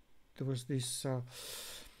there was this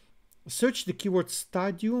search the keyword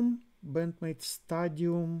Stadium, BAND-MAID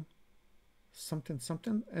Stadium, something,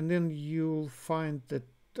 and then you'll find that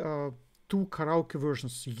 2 karaoke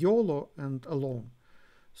versions, YOLO and Alone.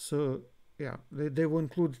 So yeah, they were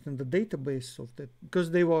included in the database of that, because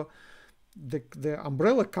they were the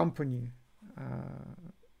umbrella company,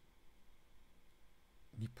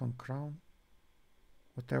 Nippon Crown.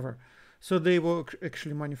 whatever. So they were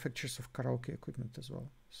actually manufacturers of karaoke equipment as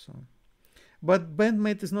well. So, but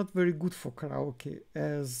BAND-MAID is not very good for karaoke,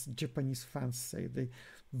 as Japanese fans say. They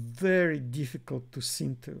very difficult to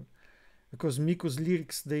sing to, because Miku's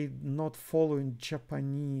lyrics, they not follow in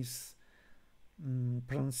Japanese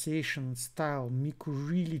pronunciation and style. Miku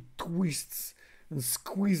really twists and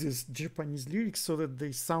squeezes Japanese lyrics so that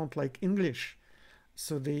they sound like English.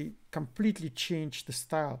 So they completely change the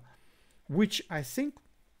style, which I think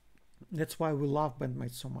that's why we love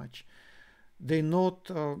BAND-MAID so much. They not,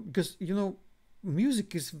 because, you know,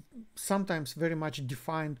 music is sometimes very much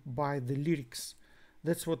defined by the lyrics.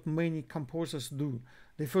 That's what many composers do.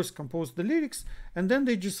 They first compose the lyrics and then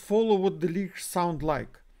they just follow what the lyrics sound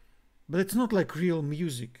like. But it's not like real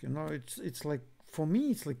music, you know. It's like, for me,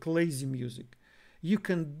 it's like lazy music. You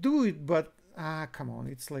can do it, but come on,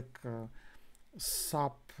 it's like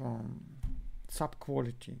sub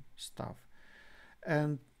quality stuff.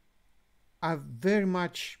 And I very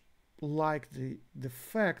much like the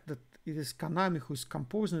fact that it is Kanami who's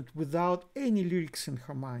composing it without any lyrics in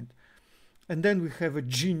her mind. And then we have a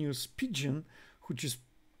genius pigeon who just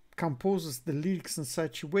composes the lyrics in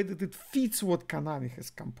such a way that it fits what Kanami has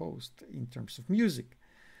composed in terms of music.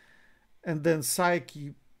 And then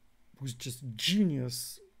Saiki, who's just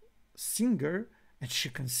genius singer, and she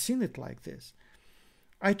can sing it like this.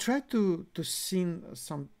 I try to sing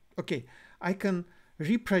some, okay, I can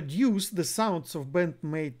reproduce the sounds of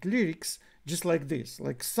BAND-MAID lyrics just like this,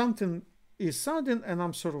 like something is sounding and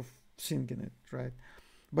I'm sort of singing it, right?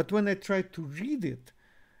 But when I try to read it,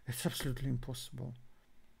 it's absolutely impossible.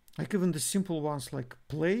 Like even the simple ones like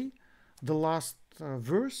play, the last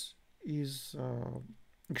verse is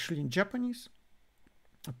actually in Japanese.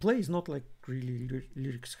 Play is not like really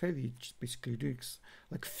lyrics heavy, it's basically lyrics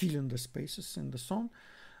like filling the spaces in the song.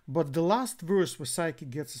 But the last verse where Saiki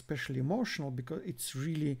gets especially emotional because it's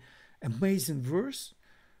really amazing verse.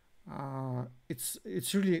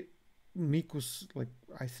 It's really Miku's, like,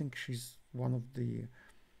 I think she's one of the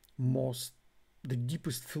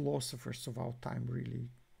deepest philosophers of our time, really,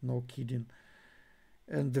 no kidding.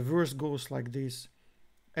 And the verse goes like this: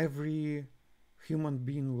 every human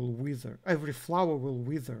being will wither, every flower will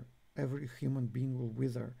wither, every human being will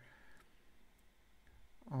wither.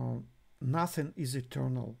 Nothing is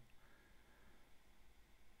eternal.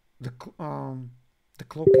 The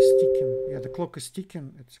clock is ticking. Yeah, the clock is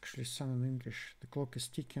ticking. It's actually said in English. The clock is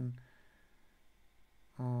ticking.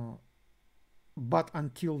 But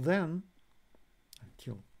until then,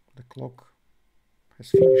 until the clock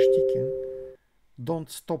has finished ticking, don't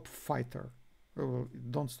stop, fighter. Well,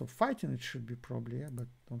 don't stop fighting, it should be probably, yeah, but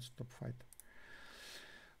don't stop, fighter.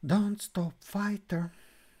 Don't stop, fighter.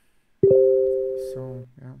 So,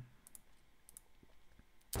 yeah.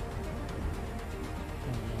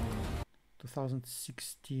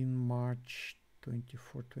 2016, March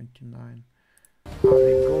 24, 29. Are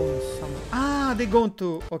they going somewhere? They're going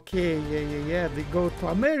to, okay, yeah. They go to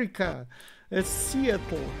America. It's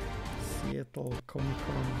Seattle. Seattle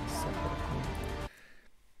Comic-Con, SakuraCon.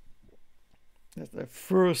 That's the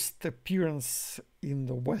first appearance in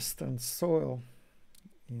the Western soil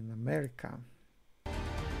in America.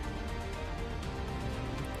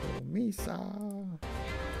 Misa.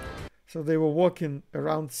 So they were walking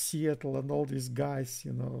around Seattle, and all these guys,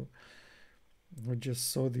 you know, we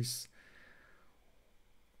just saw this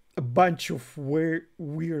a bunch of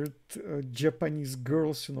weird Japanese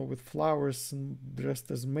girls, you know, with flowers and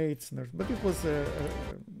dressed as maids. And but it was the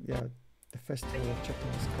festival of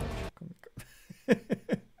Japanese culture.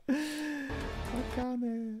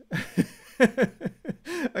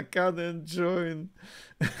 Akane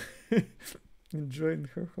enjoying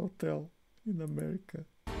her hotel in America.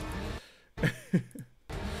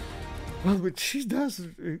 Well, but she does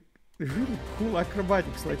really cool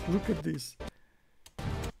acrobatics. Like, look at this.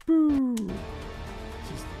 Boo!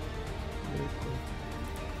 Just very cool.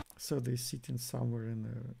 So they sitting somewhere in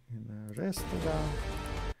a restaurant,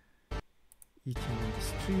 eating on the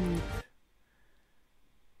street.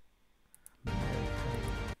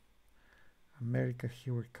 America,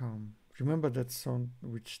 here we come. Remember that song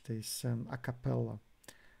which they sang a cappella?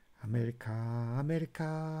 America, America,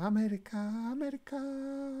 America, America,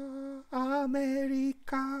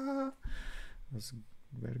 America. It was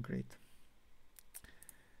very great.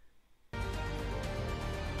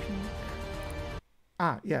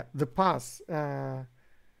 Yeah, the pass.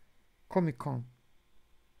 Comic-Con.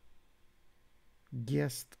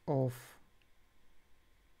 Guest of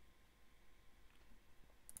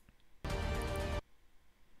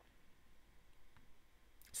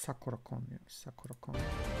SakuraCon, yeah, SakuraCon.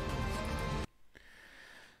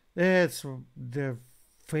 It's the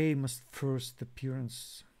famous first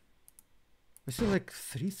appearance. I see like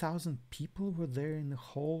 3,000 people were there in the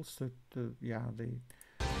hall. So yeah, they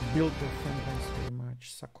built their fan base very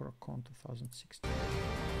much. SakuraCon 2016.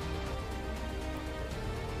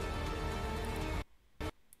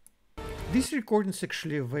 This recording is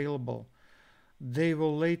actually available. They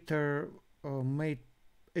were later made.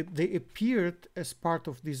 They appeared as part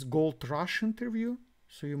of this Gold Rush interview,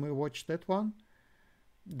 so you may watch that one.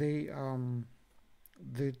 They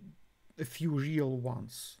a few real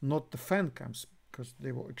ones, not the fan cams, because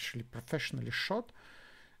they were actually professionally shot,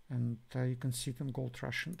 and you can see it in Gold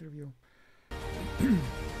Rush interview.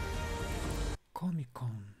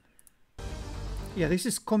 Comic-Con. Yeah, this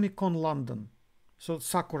is Comic-Con London. So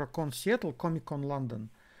SakuraCon Seattle, Comic-Con London,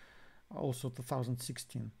 also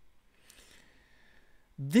 2016.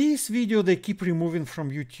 This video they keep removing from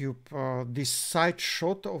YouTube, this side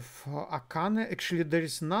shot of Akane. Actually, there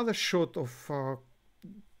is another shot of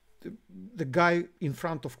the guy in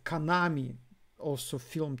front of Konami also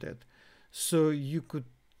filmed it. So you could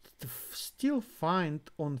still find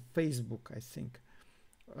on Facebook, I think.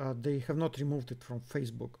 They have not removed it from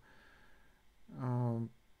Facebook.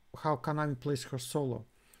 How Konami plays her solo.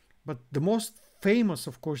 But the most famous,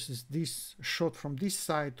 of course, is this shot from this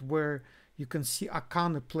side where you can see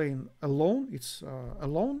Akane playing alone. It's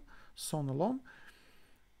alone, song alone.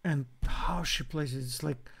 And how she plays it, it's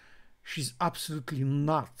like she's absolutely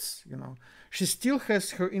nuts, you know. She still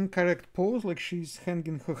has her incorrect pose, like she's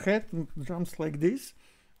hanging her head and drums like this.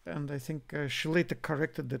 And I think she later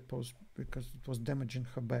corrected that pose because it was damaging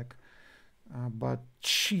her back. But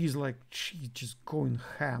she's just going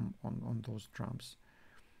ham on those drums.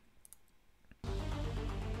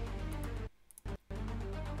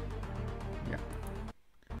 Yeah.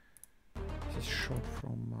 This is shot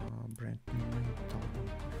from BAND-MAID album.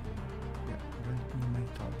 Yeah,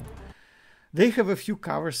 BAND-MAID album. They have a few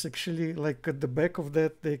covers actually, like at the back of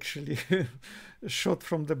that, they actually shot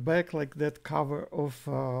from the back, like that cover of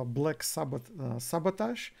Black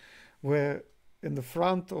Sabotage, where in the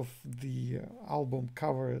front of the album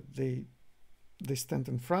cover they stand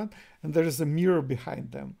in front and there is a mirror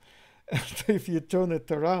behind them, and if you turn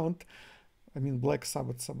it around, I mean Black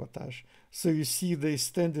Sabbath Sabotage, so you see they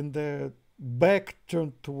stand in their back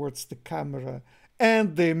turned towards the camera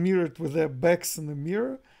and they mirrored with their backs in the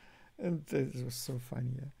mirror, and it was so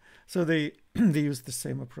funny. Yeah. So they used the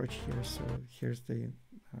same approach here. So here's the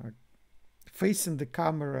facing the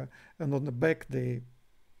camera, and on the back they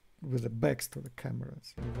with the backs to the camera.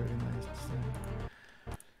 So very nice design.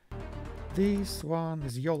 This one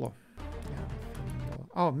is YOLO. Yeah.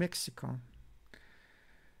 Oh, Mexico.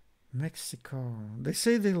 Mexico. They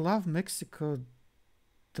say they love Mexico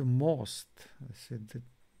the most. They said that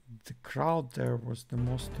the crowd there was the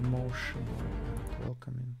most emotional and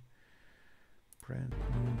welcoming.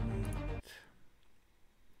 BAND-MAID.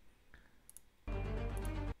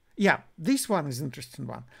 Yeah, this one is an interesting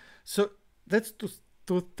one. So that's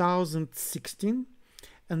 2016,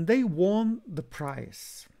 and they won the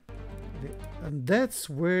prize. And that's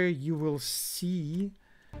where you will see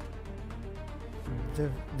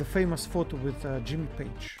the famous photo with Jimmy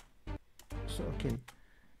Page. So, okay,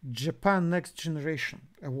 Japan Next Generation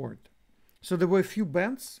Award. So there were a few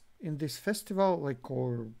bands in this festival, like,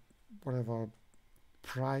 or whatever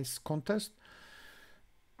prize contest.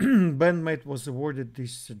 BAND-MAID was awarded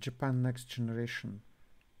this Japan Next Generation.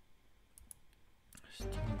 Still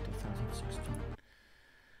in 2016.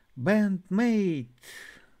 BAND-MAID,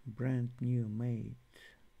 brand new made.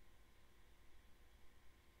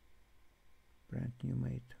 Brand new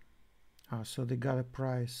made. So they got a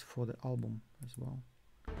prize for the album as well.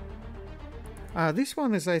 This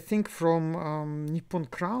one is, I think, from Nippon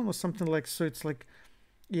Crown or something like. So it's like,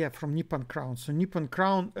 yeah, from Nippon Crown. So Nippon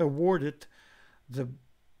Crown awarded the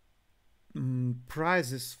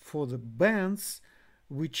prizes for the bands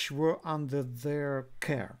which were under their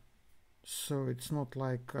care. So it's not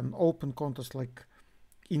like an open contest like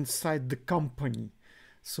inside the company.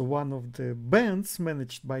 So one of the bands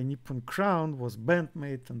managed by Nippon Crown was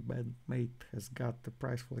BAND-MAID, and BAND-MAID has got the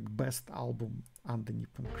prize for like best album on the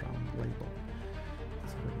Nippon Crown label.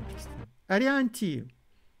 It's very interesting. Arianti.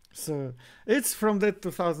 So it's from that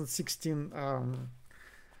 2016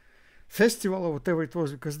 festival or whatever it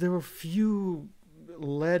was, because there were few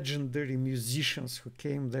legendary musicians who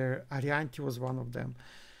came there. Arianti was one of them.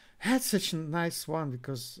 Had such a nice one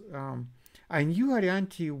because I knew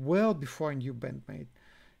Arianti well before I knew BAND-MAID.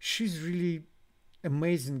 She's really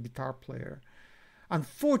amazing guitar player.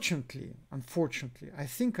 Unfortunately, I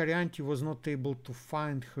think Arianti was not able to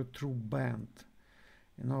find her true band.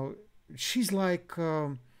 You know, she's like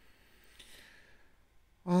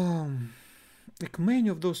like many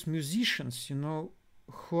of those musicians, you know,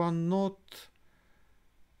 who are not,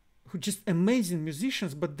 who just amazing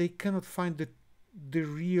musicians, but they cannot find the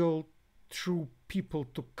real true people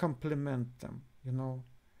to complement them, you know.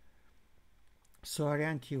 So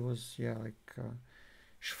Arianti was, yeah, like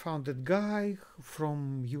she found that guy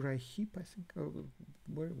from Uriah Heep, I think.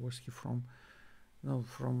 Where was he from? No,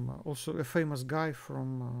 from also a famous guy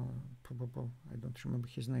from probably, I don't remember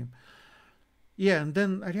his name. Yeah, and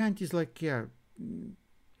then Arianti is like, yeah,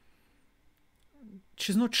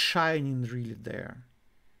 she's not shining really there.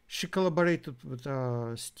 She collaborated with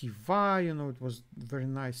Steve Vai, you know, it was a very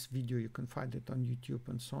nice video, you can find it on YouTube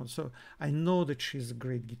and so on. So I know that she's a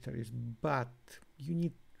great guitarist, but you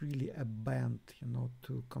need really a band, you know,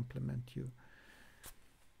 to complement you,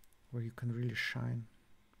 where you can really shine.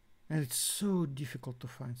 And it's so difficult to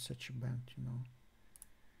find such a band, you know.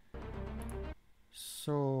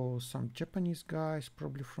 So some Japanese guys,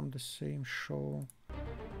 probably from the same show.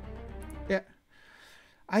 Yeah.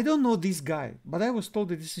 I don't know this guy, but I was told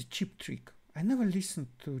that this is Cheap Trick. I never listened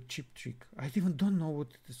to Cheap Trick. I even don't know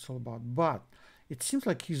what it's all about, but it seems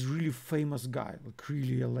like he's really famous guy, like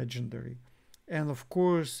really a legendary. And of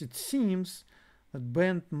course, it seems that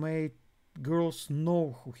BAND-MAID girls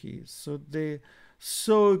know who he is, so they're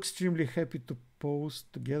so extremely happy to pose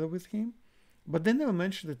together with him. But they never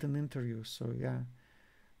mentioned it in interviews, so yeah.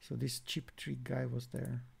 So this Cheap Trick guy was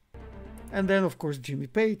there. And then, of course, Jimmy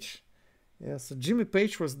Page. Yeah, so Jimmy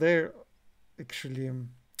Page was there actually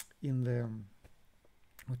in the,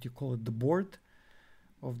 what you call it, the board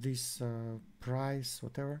of this prize,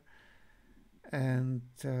 whatever. And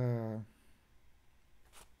of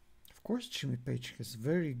course, Jimmy Page has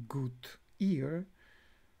very good ear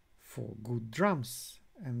for good drums.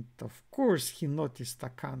 And of course, he noticed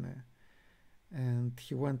Akane. And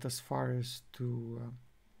he went as far as to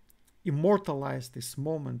immortalize this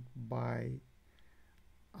moment by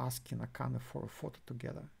asking Akane for a photo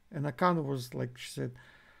together. And Akane was like, she said,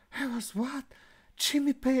 I was what?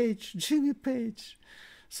 Jimmy Page, Jimmy Page.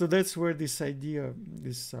 So that's where this idea,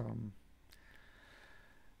 this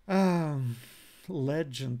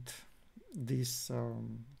legend, this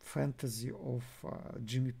fantasy of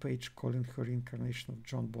Jimmy Page calling her reincarnation of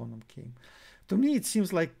John Bonham came. To me, it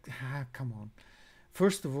seems like, come on.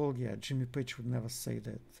 First of all, yeah, Jimmy Page would never say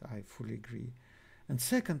that. I fully agree. And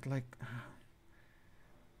second, like,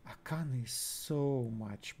 Akane is so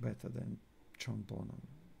much better than John Bonham.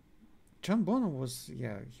 John Bonham was,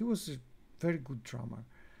 yeah, he was a very good drummer.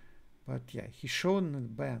 But yeah, he showed in the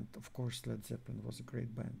band. Of course, Led Zeppelin was a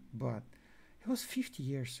great band. But it was 50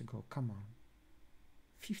 years ago. Come on.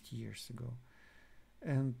 50 years ago.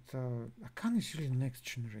 And Akane is really the next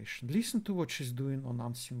generation. Listen to what she's doing on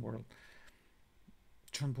Unseen World.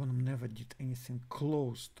 John Bonham never did anything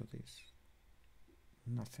close to this.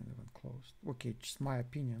 Nothing even close. Okay, just my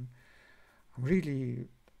opinion.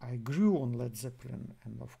 I grew on Led Zeppelin,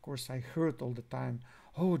 and of course I heard all the time,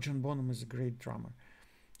 oh, John Bonham is a great drummer.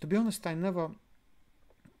 To be honest, I never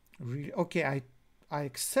really, okay, I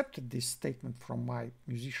accepted this statement from my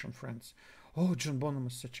musician friends. Oh, John Bonham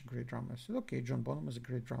is such a great drummer. I said, okay, John Bonham is a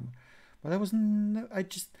great drummer. But I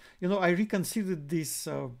just, you know, I reconsidered this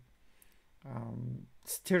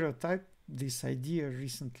stereotype, this idea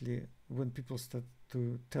recently when people start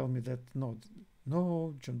to tell me that no,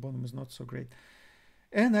 John Bonham is not so great.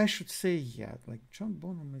 And I should say, yeah, like John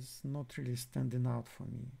Bonham is not really standing out for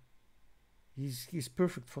me. He's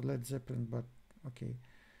perfect for Led Zeppelin, but okay.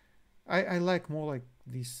 I like more like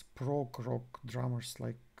these prog rock drummers,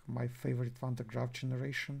 like my favorite Van der Graaf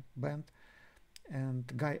Generation band,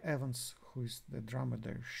 and Guy Evans, who is the drummer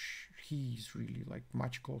there. He's really like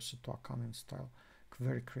much closer to Akane style,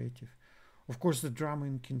 very creative. Of course, the drummer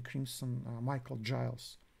in King Crimson, Michael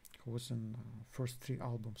Giles, who was in first 3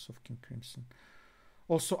 albums of King Crimson.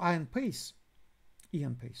 Also Ian Pace,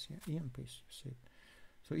 you said.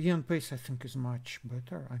 So Ian Pace, I think, is much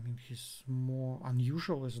better. I mean, he's more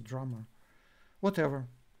unusual as a drummer. Whatever.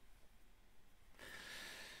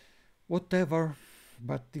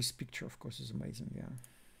 But this picture, of course, is amazing, yeah.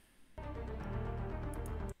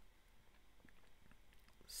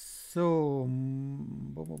 So,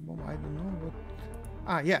 I don't know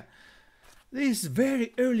what... yeah. This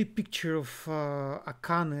very early picture of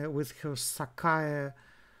Akane with her Sakai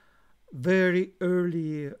very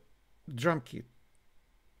early drum kit,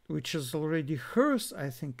 which is already hers, I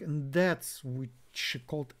think, and that's which she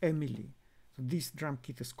called Emily. So this drum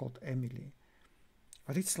kit is called Emily.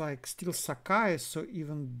 But it's like still Sakai, so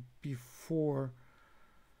even before...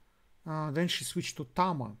 then she switched to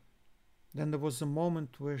Tama. Then there was a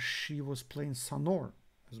moment where she was playing Sonor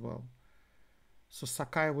as well. So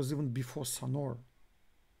Sakai was even before Sonor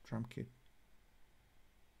drum kit.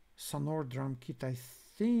 Sonor drum kit. I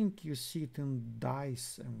think you see it in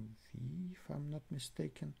Dice MV, if I'm not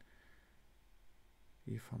mistaken.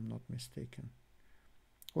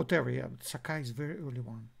 Whatever, yeah, Sakai is very early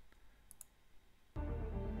one.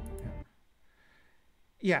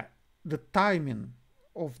 Yeah, the timing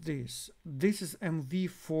of this is MV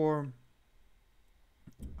for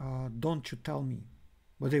Don't You Tell Me,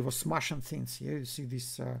 but they were smashing things. Yeah, you see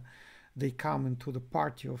this, they come into the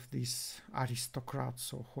party of these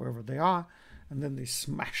aristocrats or whoever they are, and then they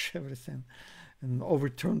smash everything and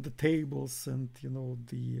overturn the tables, and you know,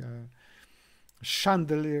 the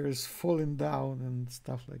chandeliers falling down and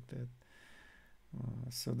stuff like that.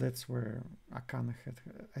 So that's where Akane had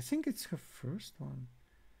her. I think it's her first one.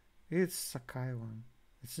 It's Sakai one.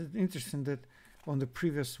 It's interesting that on the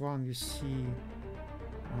previous one you see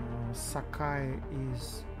Sakai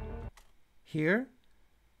is here,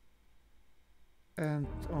 and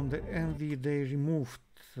on the MV they removed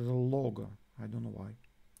the logo. I don't know why.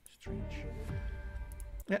 Strange.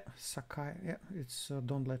 Yeah, Sakai. Yeah, it's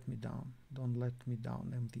Don't Let Me Down. Don't Let Me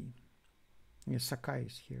Down MV. Yeah, Sakai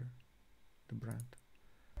is here, the brand.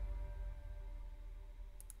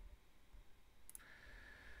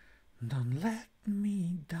 Don't let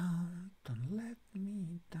me down, don't let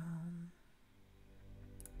me down.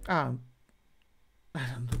 I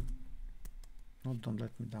don't know. Not don't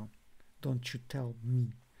let me down. Don't you tell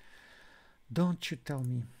me. Don't you tell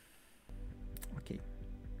me. Okay.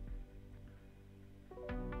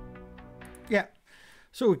 Yeah.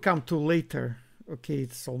 So we come to later. Okay,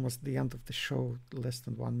 it's almost the end of the show. Less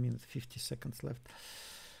than 1 minute, 50 seconds left.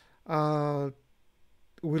 We're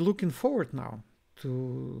looking forward now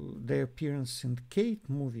to their appearance in the Kate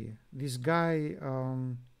movie. This guy,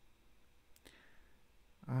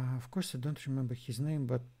 of course I don't remember his name,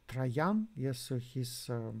 but Trajan, yes, so his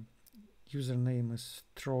username is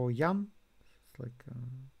Trojan. It's like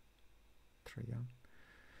Trajan.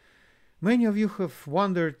 Many of you have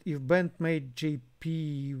wondered if BAND-MAID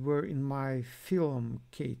JP were in my film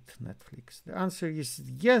Kate Netflix. The answer is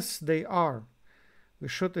yes, they are. We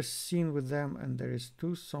shot a scene with them, and there is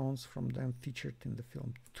 2 songs from them featured in the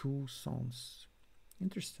film. 2 songs.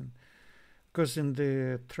 Interesting. Because in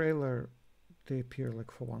the trailer, they appear like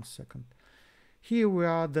for 1 second. Here we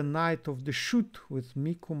are the night of the shoot with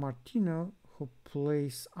Miku Martino, who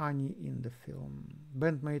plays Annie in the film.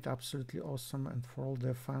 BAND-MAID absolutely awesome, and for all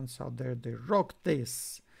their fans out there, they rock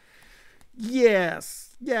this.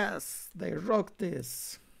 Yes, yes, they rock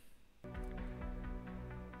this.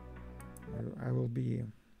 I'll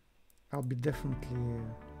be definitely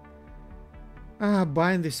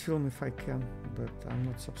buying this film if I can, but I'm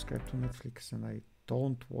not subscribed to Netflix and I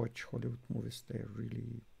don't watch Hollywood movies. They're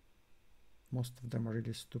really, most of them are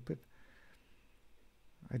really stupid.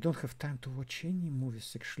 I don't have time to watch any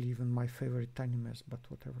movies, actually, even my favorite animes, but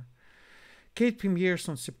whatever. Kate premieres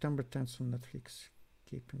on September 10th on Netflix.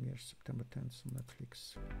 Kate premieres September 10th on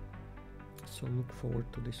Netflix. So look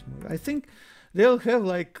forward to this movie. I think they'll have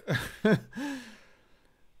like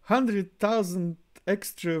 100,000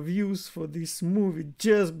 extra views for this movie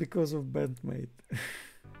just because of BAND-MAID.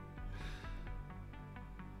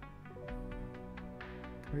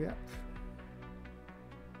 Yeah.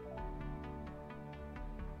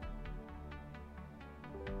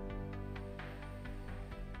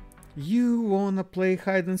 You wanna play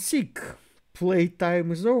hide and seek?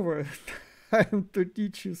 Playtime is over. Time to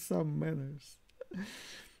teach you some manners.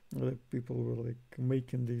 People were like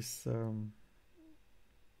making this.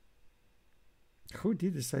 Who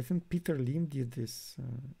did this? I think Peter Lim did this.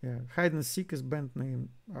 Yeah, hide and seek is band name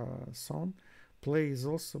song. Play is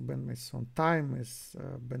also BAND-MAID song. Time is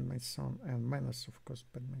BAND-MAID song, and manners, of course,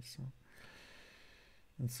 BAND-MAID song.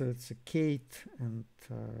 And so it's a Kate and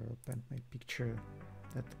BAND-MAID picture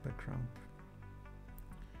at the background.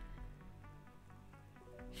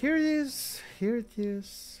 Here it is, here it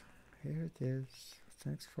is, here it is.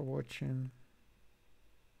 Thanks for watching.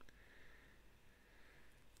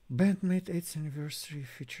 BAND-MAID 8th anniversary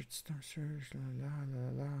featured stars. La la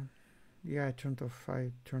la la. Yeah, I turned off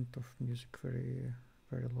music very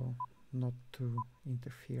low, not to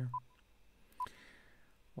interfere.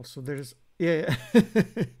 Also, there's yeah.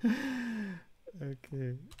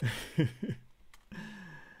 Okay.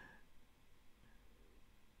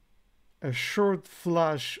 A short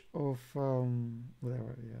flash of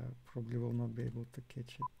whatever. Yeah, probably will not be able to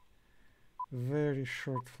catch it. Very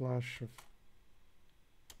short flash of.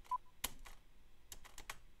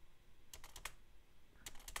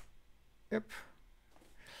 Yep.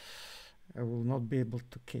 I will not be able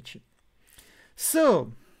to catch it.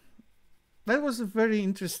 So that was a very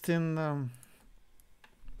interesting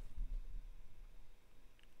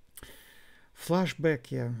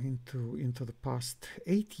flashback, yeah, into the past.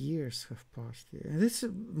 8 years have passed. Yeah. And this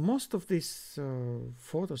most of these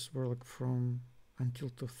photos were like from until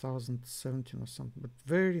 2017 or something, but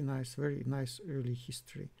very nice early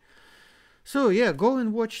history. So yeah, go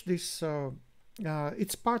and watch this.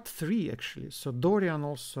 It's part 3 actually. So Dorian,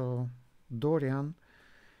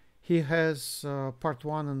 he has part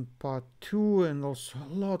 1 and part 2, and also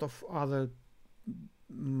a lot of other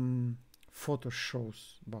photo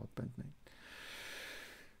shows about BAND-MAID.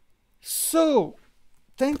 So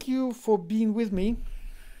thank you for being with me,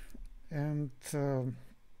 and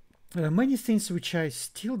there are many things which I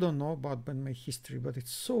still don't know about BAND-MAID history, but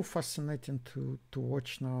it's so fascinating to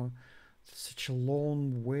watch now such a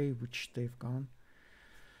long way which they've gone.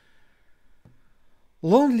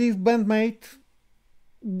 Long live BAND-MAID.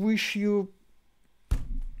 Wish you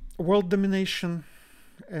world domination,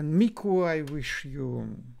 and Miku, I wish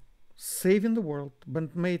you saving the world.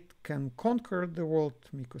 BAND-MAID can conquer the world,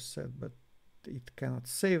 Miku said, but it cannot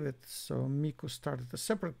save it. So Miku started a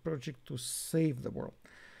separate project to save the world.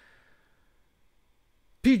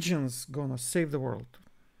 Pigeons gonna save the world.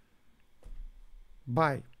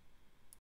 Bye.